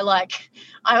on. Like,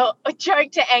 I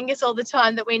joke to Angus all the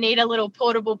time that we need a little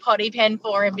portable potty pen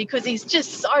for him, because he's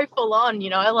just so full on.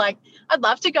 Like, I'd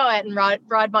love to go out and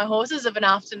ride my horses of an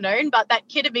afternoon, but that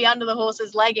kid would be under the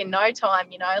horse's leg in no time.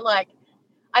 Like,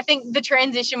 I think the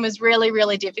transition was really,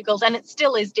 really difficult, and it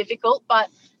still is difficult. But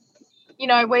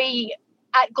we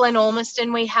at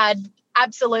Glenormiston, we had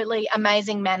absolutely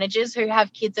amazing managers who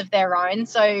have kids of their own,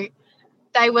 so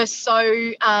they were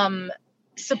so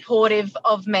supportive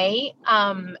of me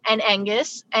and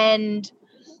Angus. And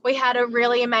we had a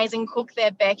really amazing cook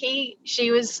there, Becky.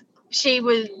 She was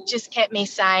just kept me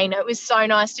sane. It was so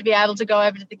nice to be able to go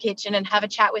over to the kitchen and have a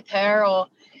chat with her, or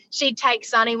she'd take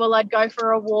Sonny while I'd go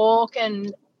for a walk.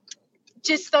 And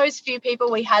just those few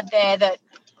people we had there that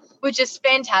were just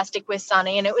fantastic with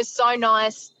Sonny. And it was so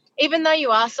nice, even though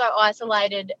you are so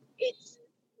isolated,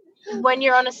 when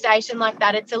you're on a station like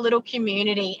that, it's a little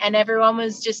community, and everyone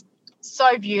was just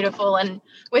so beautiful. And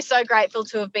we're so grateful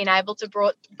to have been able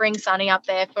to bring Sonny up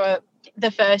there for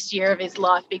the first year of his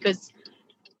life, because,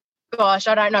 gosh,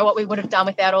 I don't know what we would have done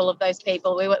without all of those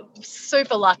people. We were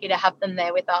super lucky to have them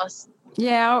there with us.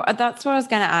 Yeah, that's what I was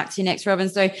going to ask you next, Robin.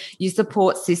 So your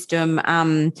support system,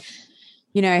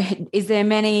 is there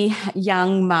many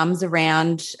young mums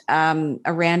around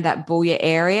that Boulia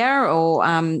area, or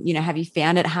have you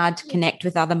found it hard to connect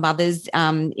with other mothers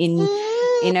in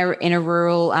a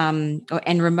rural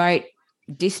and remote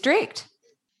district?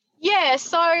 Yeah,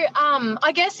 so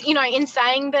I guess in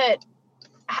saying that,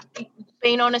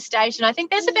 being on a station, I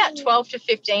think there's about 12 to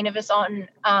 15 of us on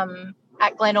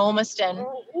at Glenormiston.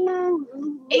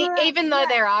 Even though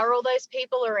there are all those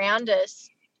people around us,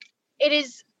 it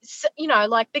is,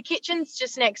 like, the kitchen's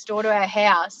just next door to our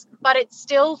house, but it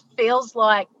still feels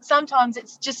like sometimes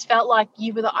it's just felt like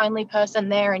you were the only person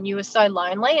there and you were so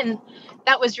lonely, and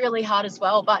that was really hard as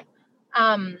well. But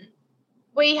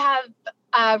we have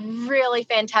a really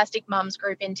fantastic mums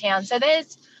group in town. So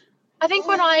I think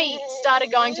when I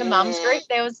started going to mums group,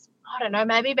 there was, I don't know,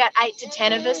 maybe about 8 to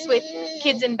 10 of us with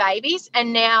kids and babies,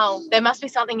 and now there must be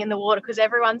something in the water because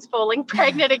everyone's falling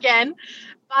pregnant again.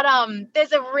 But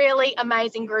there's a really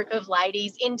amazing group of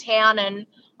ladies in town and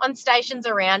on stations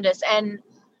around us. And,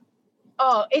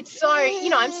 it's so,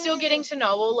 I'm still getting to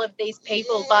know all of these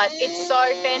people, but it's so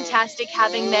fantastic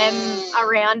having them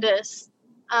around us.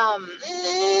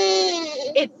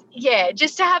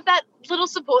 Just to have that little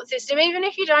support system, even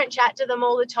if you don't chat to them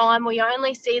all the time or you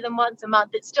only see them once a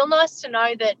month, it's still nice to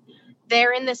know that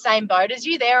they're in the same boat as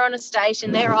you. They're on a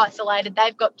station, they're isolated,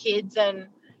 they've got kids, and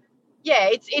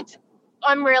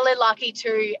I'm really lucky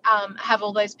to have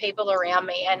all those people around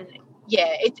me, and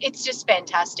it's just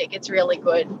fantastic. It's really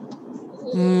good.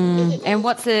 And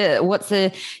what's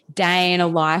a day in a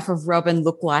life of Robin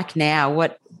look like now?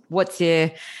 What's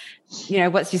your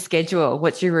schedule?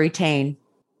 What's your routine?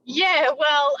 Yeah,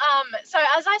 well, so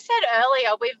as I said earlier,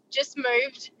 we've just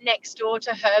moved next door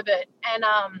to Herbert, and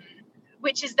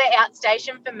which is the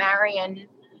outstation for Marion.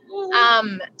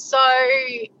 So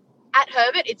at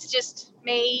Herbert, it's just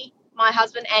me, my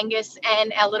husband Angus,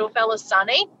 and our little fella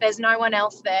Sonny. There's no one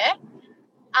else there.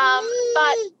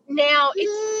 But now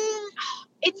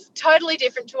it's totally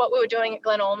different to what we were doing at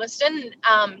Glen Ormiston,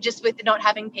 just with not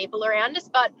having people around us.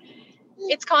 But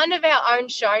it's kind of our own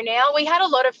show now. We had a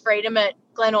lot of freedom at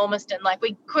Glen Ormiston. Like,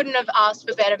 we couldn't have asked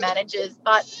for better managers,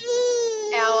 but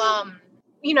our,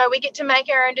 we get to make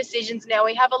our own decisions now.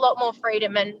 We have a lot more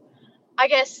freedom, and I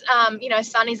guess,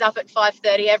 Sonny's up at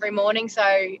 5:30 every morning. So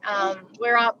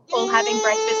we're up all having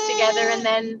breakfast together, and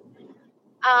then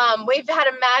we've had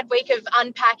a mad week of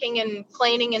unpacking and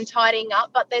cleaning and tidying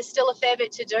up, but there's still a fair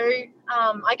bit to do.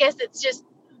 I guess it's just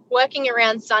working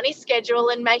around Sonny's schedule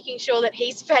and making sure that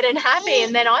he's fed and happy,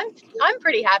 and then I'm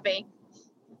pretty happy.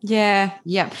 Yeah.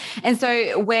 And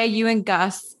so where you and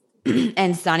Gus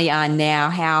and Sonny are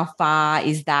now, how far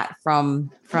is that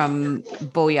from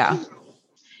Booyah?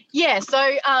 Yeah,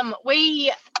 so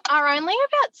we are only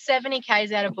about 70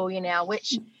 k's out of Booyah now,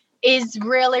 which is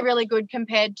really, really good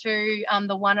compared to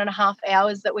the 1.5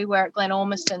 hours that we were at Glen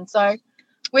Ormiston. So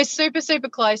we're super, super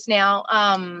close now,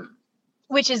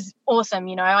 which is awesome.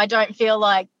 I don't feel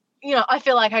like, I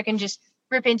feel like I can just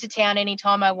rip into town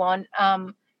anytime I want.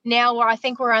 Now I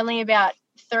think we're only about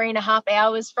 3.5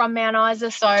 hours from Mount Isa,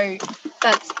 so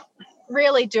that's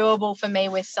really doable for me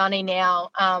with Sonny now.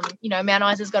 Mount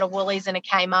Isa's got a Woolies and a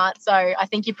Kmart, so I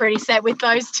think you're pretty set with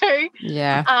those two.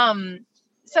 Yeah.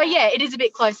 So yeah, it is a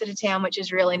bit closer to town, which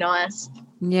is really nice.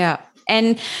 Yeah.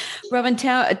 And Robin,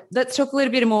 let's talk a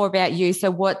little bit more about you.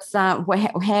 So what's how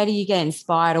do you get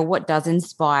inspired, or what does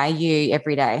inspire you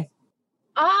every day?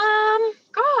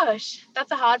 Gosh,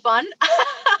 that's a hard one.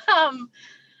 I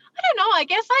don't know. I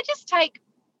guess I just take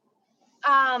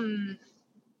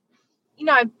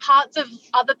parts of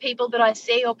other people that I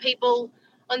see, or people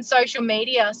on social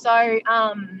media. So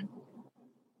I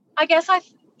guess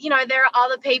there are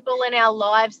other people in our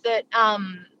lives that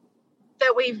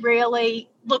that we really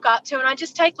look up to, and I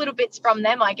just take little bits from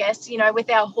them, I guess. With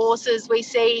our horses, we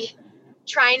see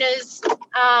trainers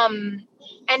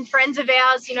and friends of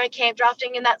ours, camp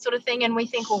drafting and that sort of thing, and we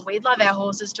think, well, we'd love our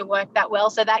horses to work that well,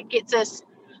 so that gets us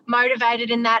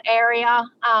motivated in that area.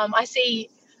 I see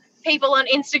people on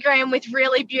Instagram with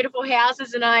really beautiful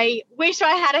houses, and I wish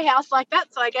I had a house like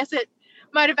that, so I guess it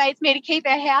motivates me to keep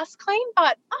our house clean.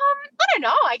 But I don't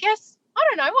know. I guess I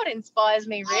don't know what inspires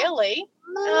me really.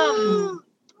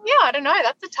 Yeah, I don't know.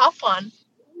 That's a tough one.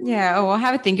 Yeah, well,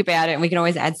 have a think about it, and we can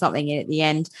always add something in at the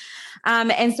end.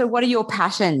 And so what are your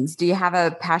passions? Do you have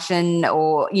a passion,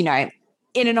 or,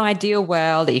 in an ideal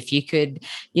world, if you could,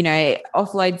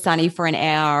 offload Sonny for an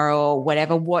hour or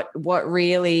whatever, what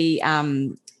really,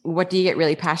 what do you get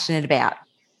really passionate about?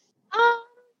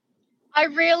 I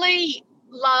really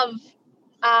love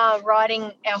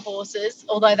riding our horses,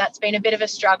 although that's been a bit of a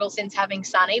struggle since having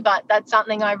Sonny, but that's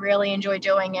something I really enjoy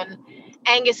doing. And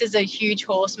Angus is a huge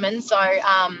horseman, so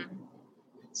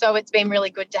it's been really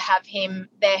good to have him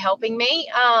there helping me.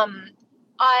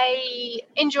 I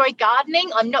enjoy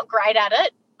gardening. I'm not great at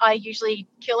it. I usually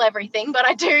kill everything, but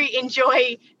I do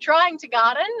enjoy trying to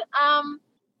garden.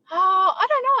 I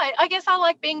don't know. I guess I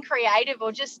like being creative,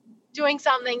 or just doing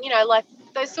something, like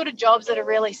those sort of jobs that are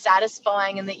really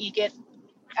satisfying and that you get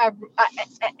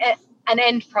an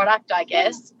end product, I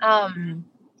guess. I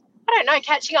don't know,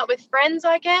 catching up with friends,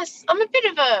 I guess. I'm a bit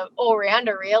of a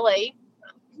all-rounder, really.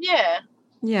 Yeah.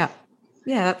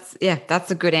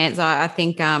 That's a good answer. I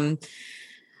think a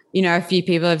few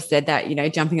people have said that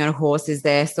jumping on a horse is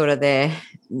their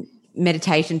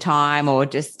meditation time, or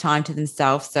just time to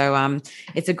themselves. So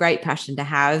it's a great passion to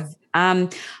have.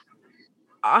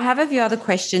 I have a few other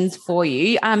questions for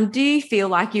you. Do you feel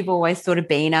like you've always sort of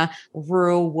been a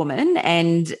rural woman?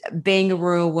 And being a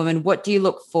rural woman, what do you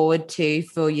look forward to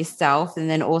for yourself, and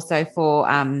then also for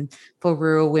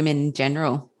rural women in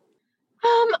general?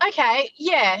 Okay,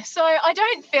 yeah. So I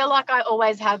don't feel like I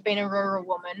always have been a rural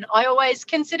woman. I always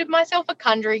considered myself a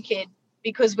country kid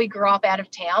because we grew up out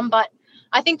of town. But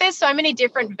I think there's so many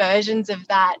different versions of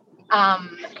that,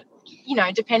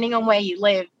 depending on where you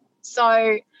live.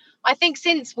 So I think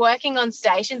since working on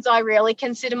stations, I really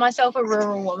consider myself a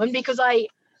rural woman, because I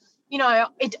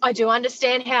do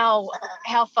understand how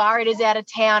far it is out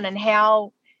of town, and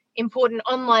how important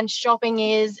online shopping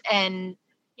is, and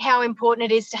how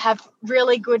important it is to have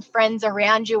really good friends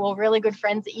around you, or really good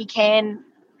friends that you can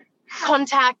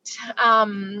contact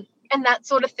and that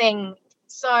sort of thing.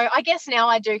 So I guess now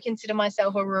I do consider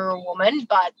myself a rural woman,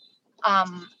 but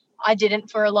I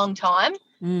didn't for a long time.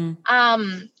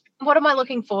 What am I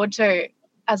looking forward to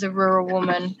as a rural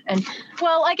woman? And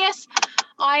well, I guess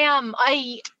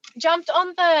I jumped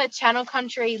on the Channel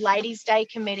Country Ladies' Day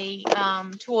committee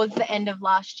towards the end of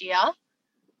last year,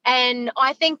 and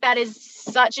I think that is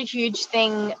such a huge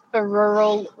thing for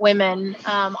rural women.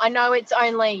 I know it's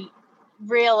only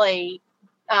really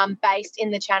based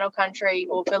in the Channel Country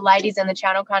or for ladies in the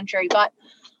Channel Country, but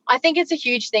I think it's a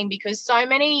huge thing because so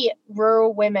many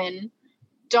rural women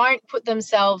don't put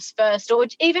themselves first or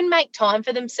even make time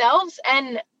for themselves,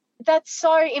 and that's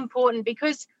so important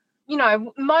because, you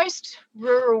know, most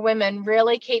rural women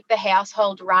really keep the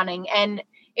household running, and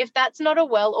if that's not a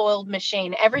well-oiled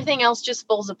machine, everything else just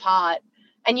falls apart,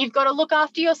 and you've got to look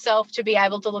after yourself to be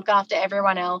able to look after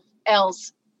everyone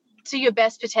else to your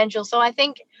best potential. So I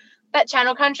think that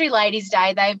Channel Country Ladies'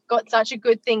 Day, they've got such a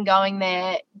good thing going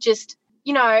there. Just,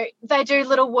 you know, they do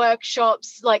little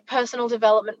workshops like personal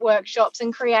development workshops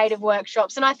and creative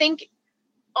workshops, and I think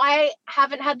I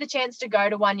haven't had the chance to go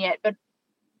to one yet, but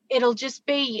it'll just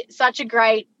be such a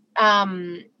great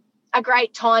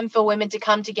time for women to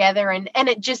come together and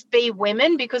it just be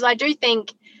women, because I do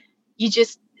think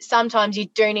sometimes you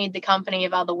do need the company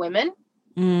of other women.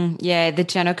 Yeah, the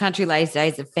Channel Country Ladies' Day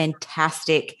is a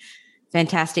fantastic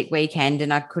weekend,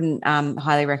 and I couldn't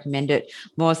highly recommend it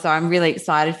more. So I'm really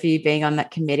excited for you being on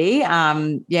that committee.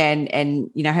 And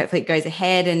you know, hopefully it goes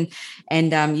ahead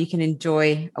and you can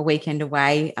enjoy a weekend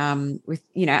away with,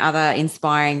 you know, other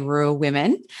inspiring rural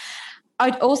women.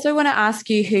 I'd also want to ask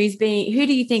you who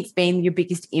do you think's been your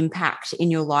biggest impact in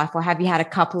your life, or have you had a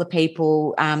couple of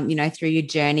people you know, through your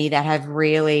journey that have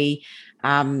really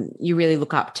you really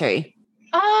look up to?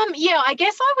 Yeah, I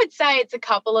guess I would say it's a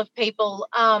couple of people.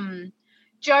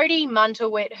 Jodie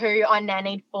Munterwit, who I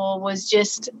nannied for, was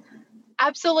just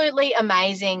absolutely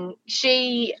amazing.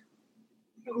 She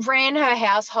ran her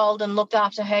household and looked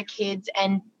after her kids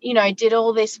and, you know, did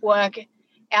all this work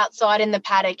outside in the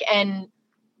paddock, and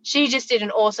she just did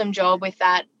an awesome job with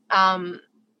that. And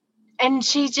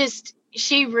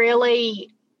she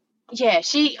really,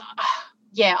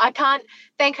 I can't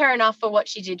thank her enough for what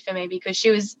she did for me, because she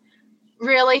was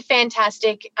really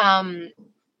fantastic. And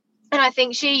I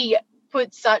think she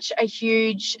put such a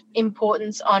huge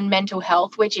importance on mental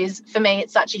health, which is, for me,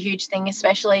 it's such a huge thing,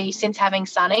 especially since having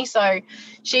Sunny. So I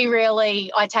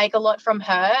take a lot from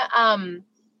her.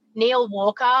 Neil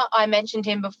Walker, I mentioned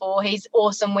him before. He's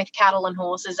awesome with cattle and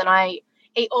horses, and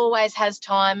he always has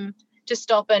time to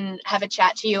stop and have a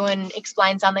chat to you and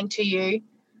explain something to you.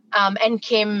 And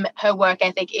Kim, her work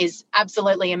ethic is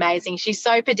absolutely amazing. She's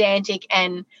so pedantic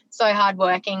and so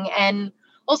hardworking. And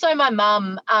also my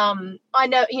mum, I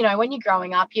know, you know, when you're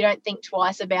growing up, you don't think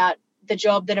twice about the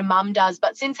job that a mum does.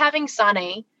 But since having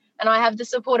Sunny, and I have the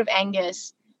support of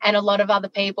Angus and a lot of other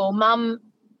people, mum,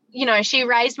 you know, she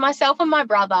raised myself and my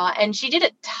brother, and she did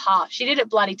it tough. She did it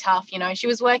bloody tough, you know. She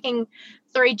was working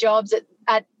 3 jobs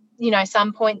at you know,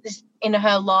 some point in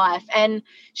her life. And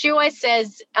she always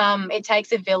says it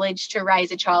takes a village to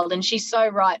raise a child, and she's so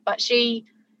right. But she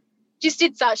just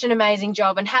did such an amazing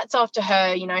job, and hats off to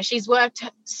her. You know, she's worked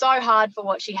so hard for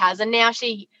what she has, and now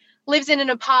she lives in an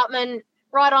apartment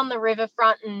right on the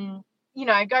riverfront and, you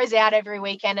know, goes out every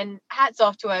weekend, and hats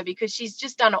off to her because she's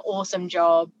just done an awesome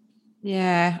job.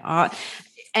 Yeah.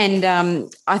 And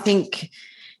I think,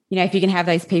 you know, if you can have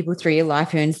those people through your life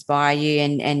who inspire you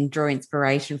and draw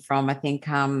inspiration from, I think,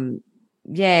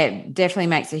 definitely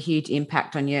makes a huge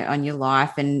impact on your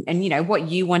life and, you know, what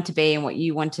you want to be and what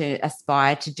you want to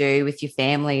aspire to do with your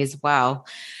family as well.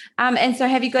 And so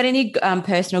have you got any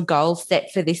personal goals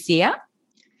set for this year?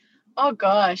 Oh,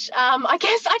 gosh. I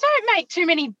guess I don't make too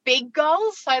many big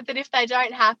goals so that if they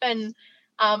don't happen,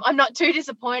 I'm not too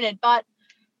disappointed. But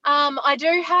I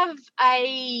do have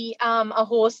a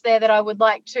horse there that I would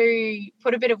like to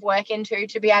put a bit of work into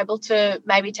to be able to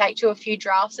maybe take to a few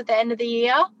drafts at the end of the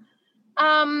year.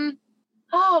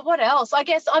 What else? I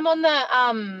guess I'm on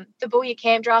the Booyah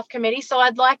Camp Draft Committee, so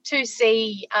I'd like to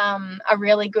see a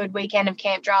really good weekend of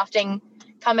camp drafting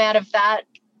come out of that.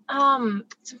 Some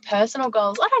personal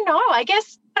goals. I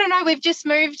don't know. We've just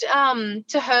moved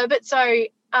to Herbert, so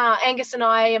Angus and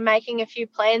I are making a few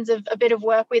plans of a bit of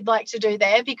work we'd like to do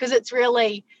there, because it's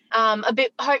really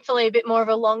hopefully a bit more of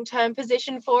a long-term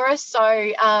position for us. So,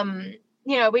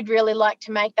 you know, we'd really like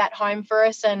to make that home for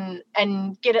us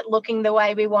and get it looking the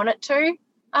way we want it to.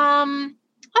 I'm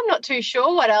not too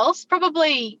sure what else.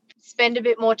 Probably spend a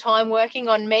bit more time working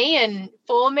on me and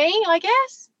for me, I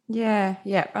guess. Yeah,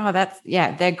 yeah. Oh,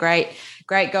 they're great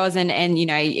goals. And,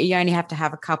 you only have to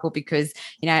have a couple because,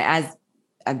 as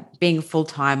being a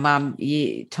full-time mum,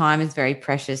 time is very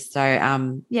precious. So,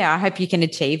 I hope you can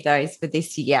achieve those for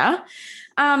this year.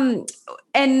 Um,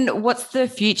 and what's the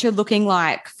future looking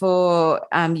like for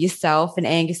yourself and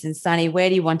Angus and Sunny? Where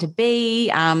do you want to be?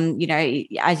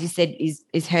 As you said,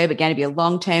 is Herbert going to be a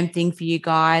long-term thing for you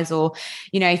guys? Or,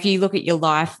 if you look at your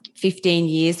life 15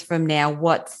 years from now,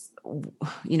 what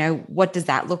does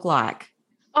that look like?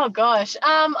 Oh gosh.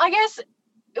 I guess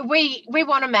we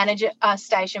want to manage a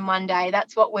station one day.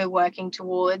 That's what we're working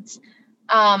towards.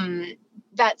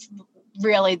 That's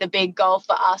really the big goal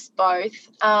for us both.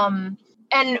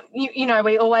 And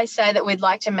we always say that we'd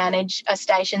like to manage a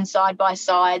station side by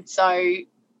side. So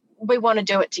we want to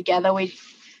do it together. We're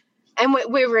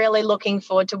really looking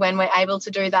forward to when we're able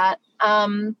to do that.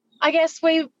 I guess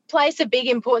we place a big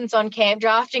importance on camp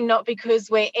drafting, not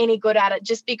because we're any good at it,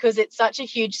 just because it's such a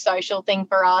huge social thing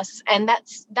for us. And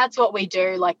that's what we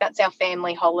do. Like, that's our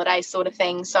family holiday sort of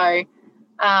thing. So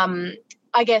I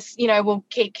guess, we'll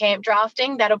keep camp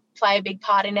drafting. That'll play a big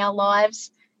part in our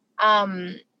lives.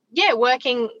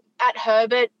 Working at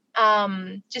Herbert,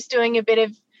 just doing a bit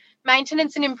of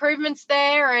maintenance and improvements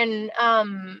there and,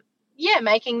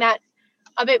 making that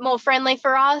a bit more friendly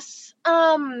for us.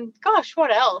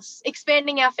 What else?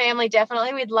 Expanding our family,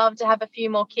 definitely. We'd love to have a few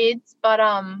more kids, but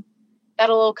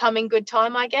that'll all come in good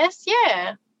time, I guess.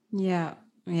 Yeah. Yeah.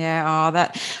 Yeah.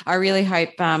 Oh, I really hope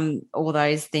all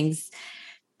those things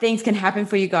can happen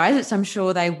for you guys, which I'm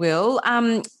sure they will.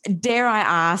 Dare I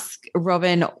ask,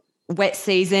 Robin, wet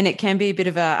season, it can be a bit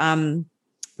of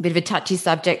a touchy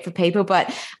subject for people,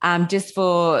 but just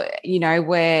for,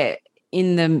 we're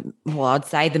in I'd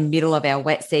say the middle of our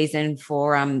wet season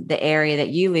for the area that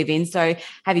you live in. So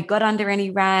have you got under any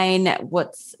rain?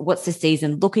 What's the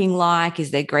season looking like?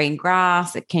 Is there green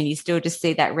grass? Can you still just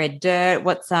see that red dirt?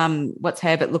 What's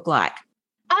Herbert look like?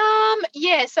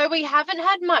 So we haven't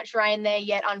had much rain there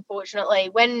yet, unfortunately.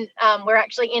 When we're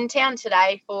actually in town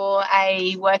today for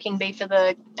a working bee for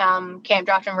the Camp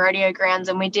Draft and Rodeo grounds,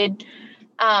 and we did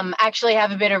actually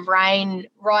have a bit of rain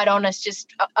right on us,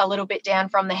 just a little bit down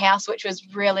from the house, which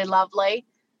was really lovely.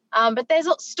 But there's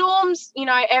storms,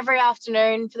 every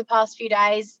afternoon for the past few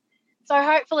days. So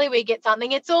hopefully we get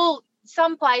something. It's all,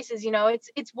 some places,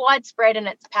 it's widespread and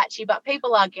it's patchy, but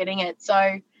people are getting it.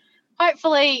 So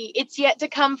hopefully it's yet to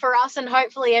come for us, and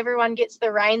hopefully everyone gets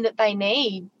the rain that they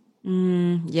need.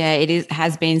 It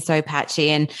has been so patchy,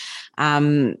 and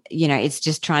it's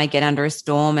just trying to get under a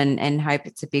storm and hope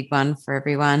it's a big one for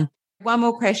everyone. One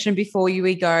more question before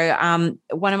we go.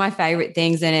 One of my favorite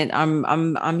things, and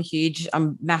I'm huge.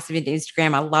 I'm massive into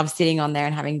Instagram. I love sitting on there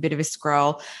and having a bit of a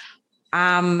scroll.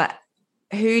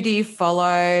 Who do you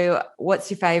follow? What's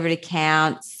your favorite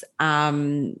accounts?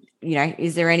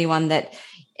 Is there anyone that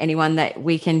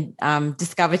we can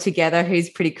discover together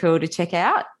who's pretty cool to check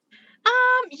out?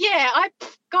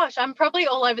 I'm probably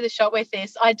all over the shop with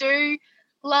this. I do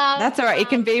love... That's all right. It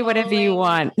can be whatever you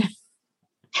want.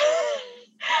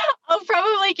 I'll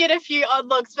probably get a few odd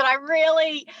looks, but I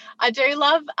do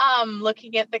love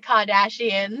looking at the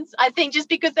Kardashians. I think just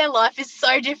because their life is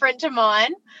so different to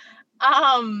mine.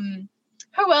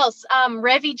 Who else?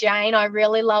 Revy Jane. I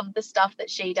really love the stuff that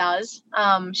she does.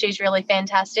 She's really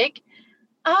fantastic.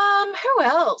 Who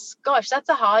else? Gosh, that's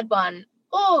a hard one.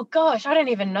 Oh, gosh, I don't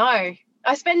even know.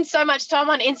 I spend so much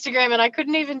time on Instagram and I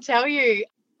couldn't even tell you.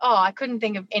 Oh, I couldn't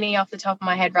think of any off the top of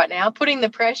my head right now. Putting the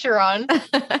pressure on.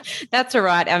 That's all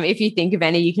right. If you think of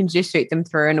any, you can just shoot them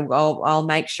through, and I'll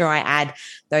make sure I add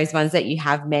those ones that you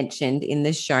have mentioned in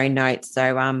the show notes.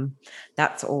 So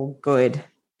that's all good.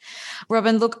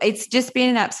 Robin, look, it's just been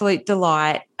an absolute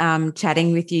delight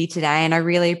chatting with you today, and I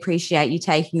really appreciate you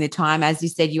taking the time. As you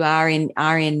said, you are in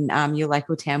your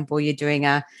local town board. You're doing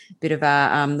a bit of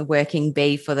the working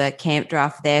bee for the camp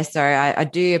draft there, so I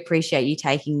do appreciate you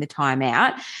taking the time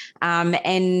out.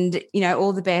 And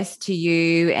all the best to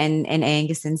you and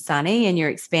Angus and Sunny and your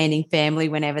expanding family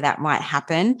whenever that might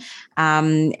happen.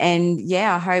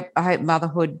 I hope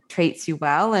motherhood treats you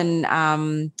well, and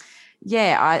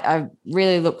I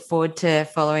really look forward to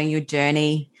following your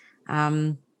journey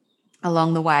along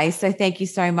the way. So thank you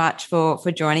so much for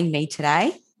joining me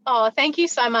today. Oh, thank you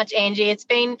so much, Angie. It's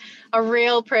been a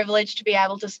real privilege to be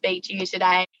able to speak to you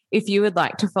today. If you would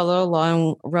like to follow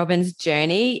along Robin's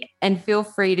journey, and feel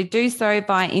free to do so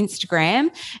by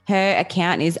Instagram. Her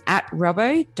account is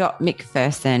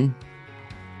 @robbo.mcpherson.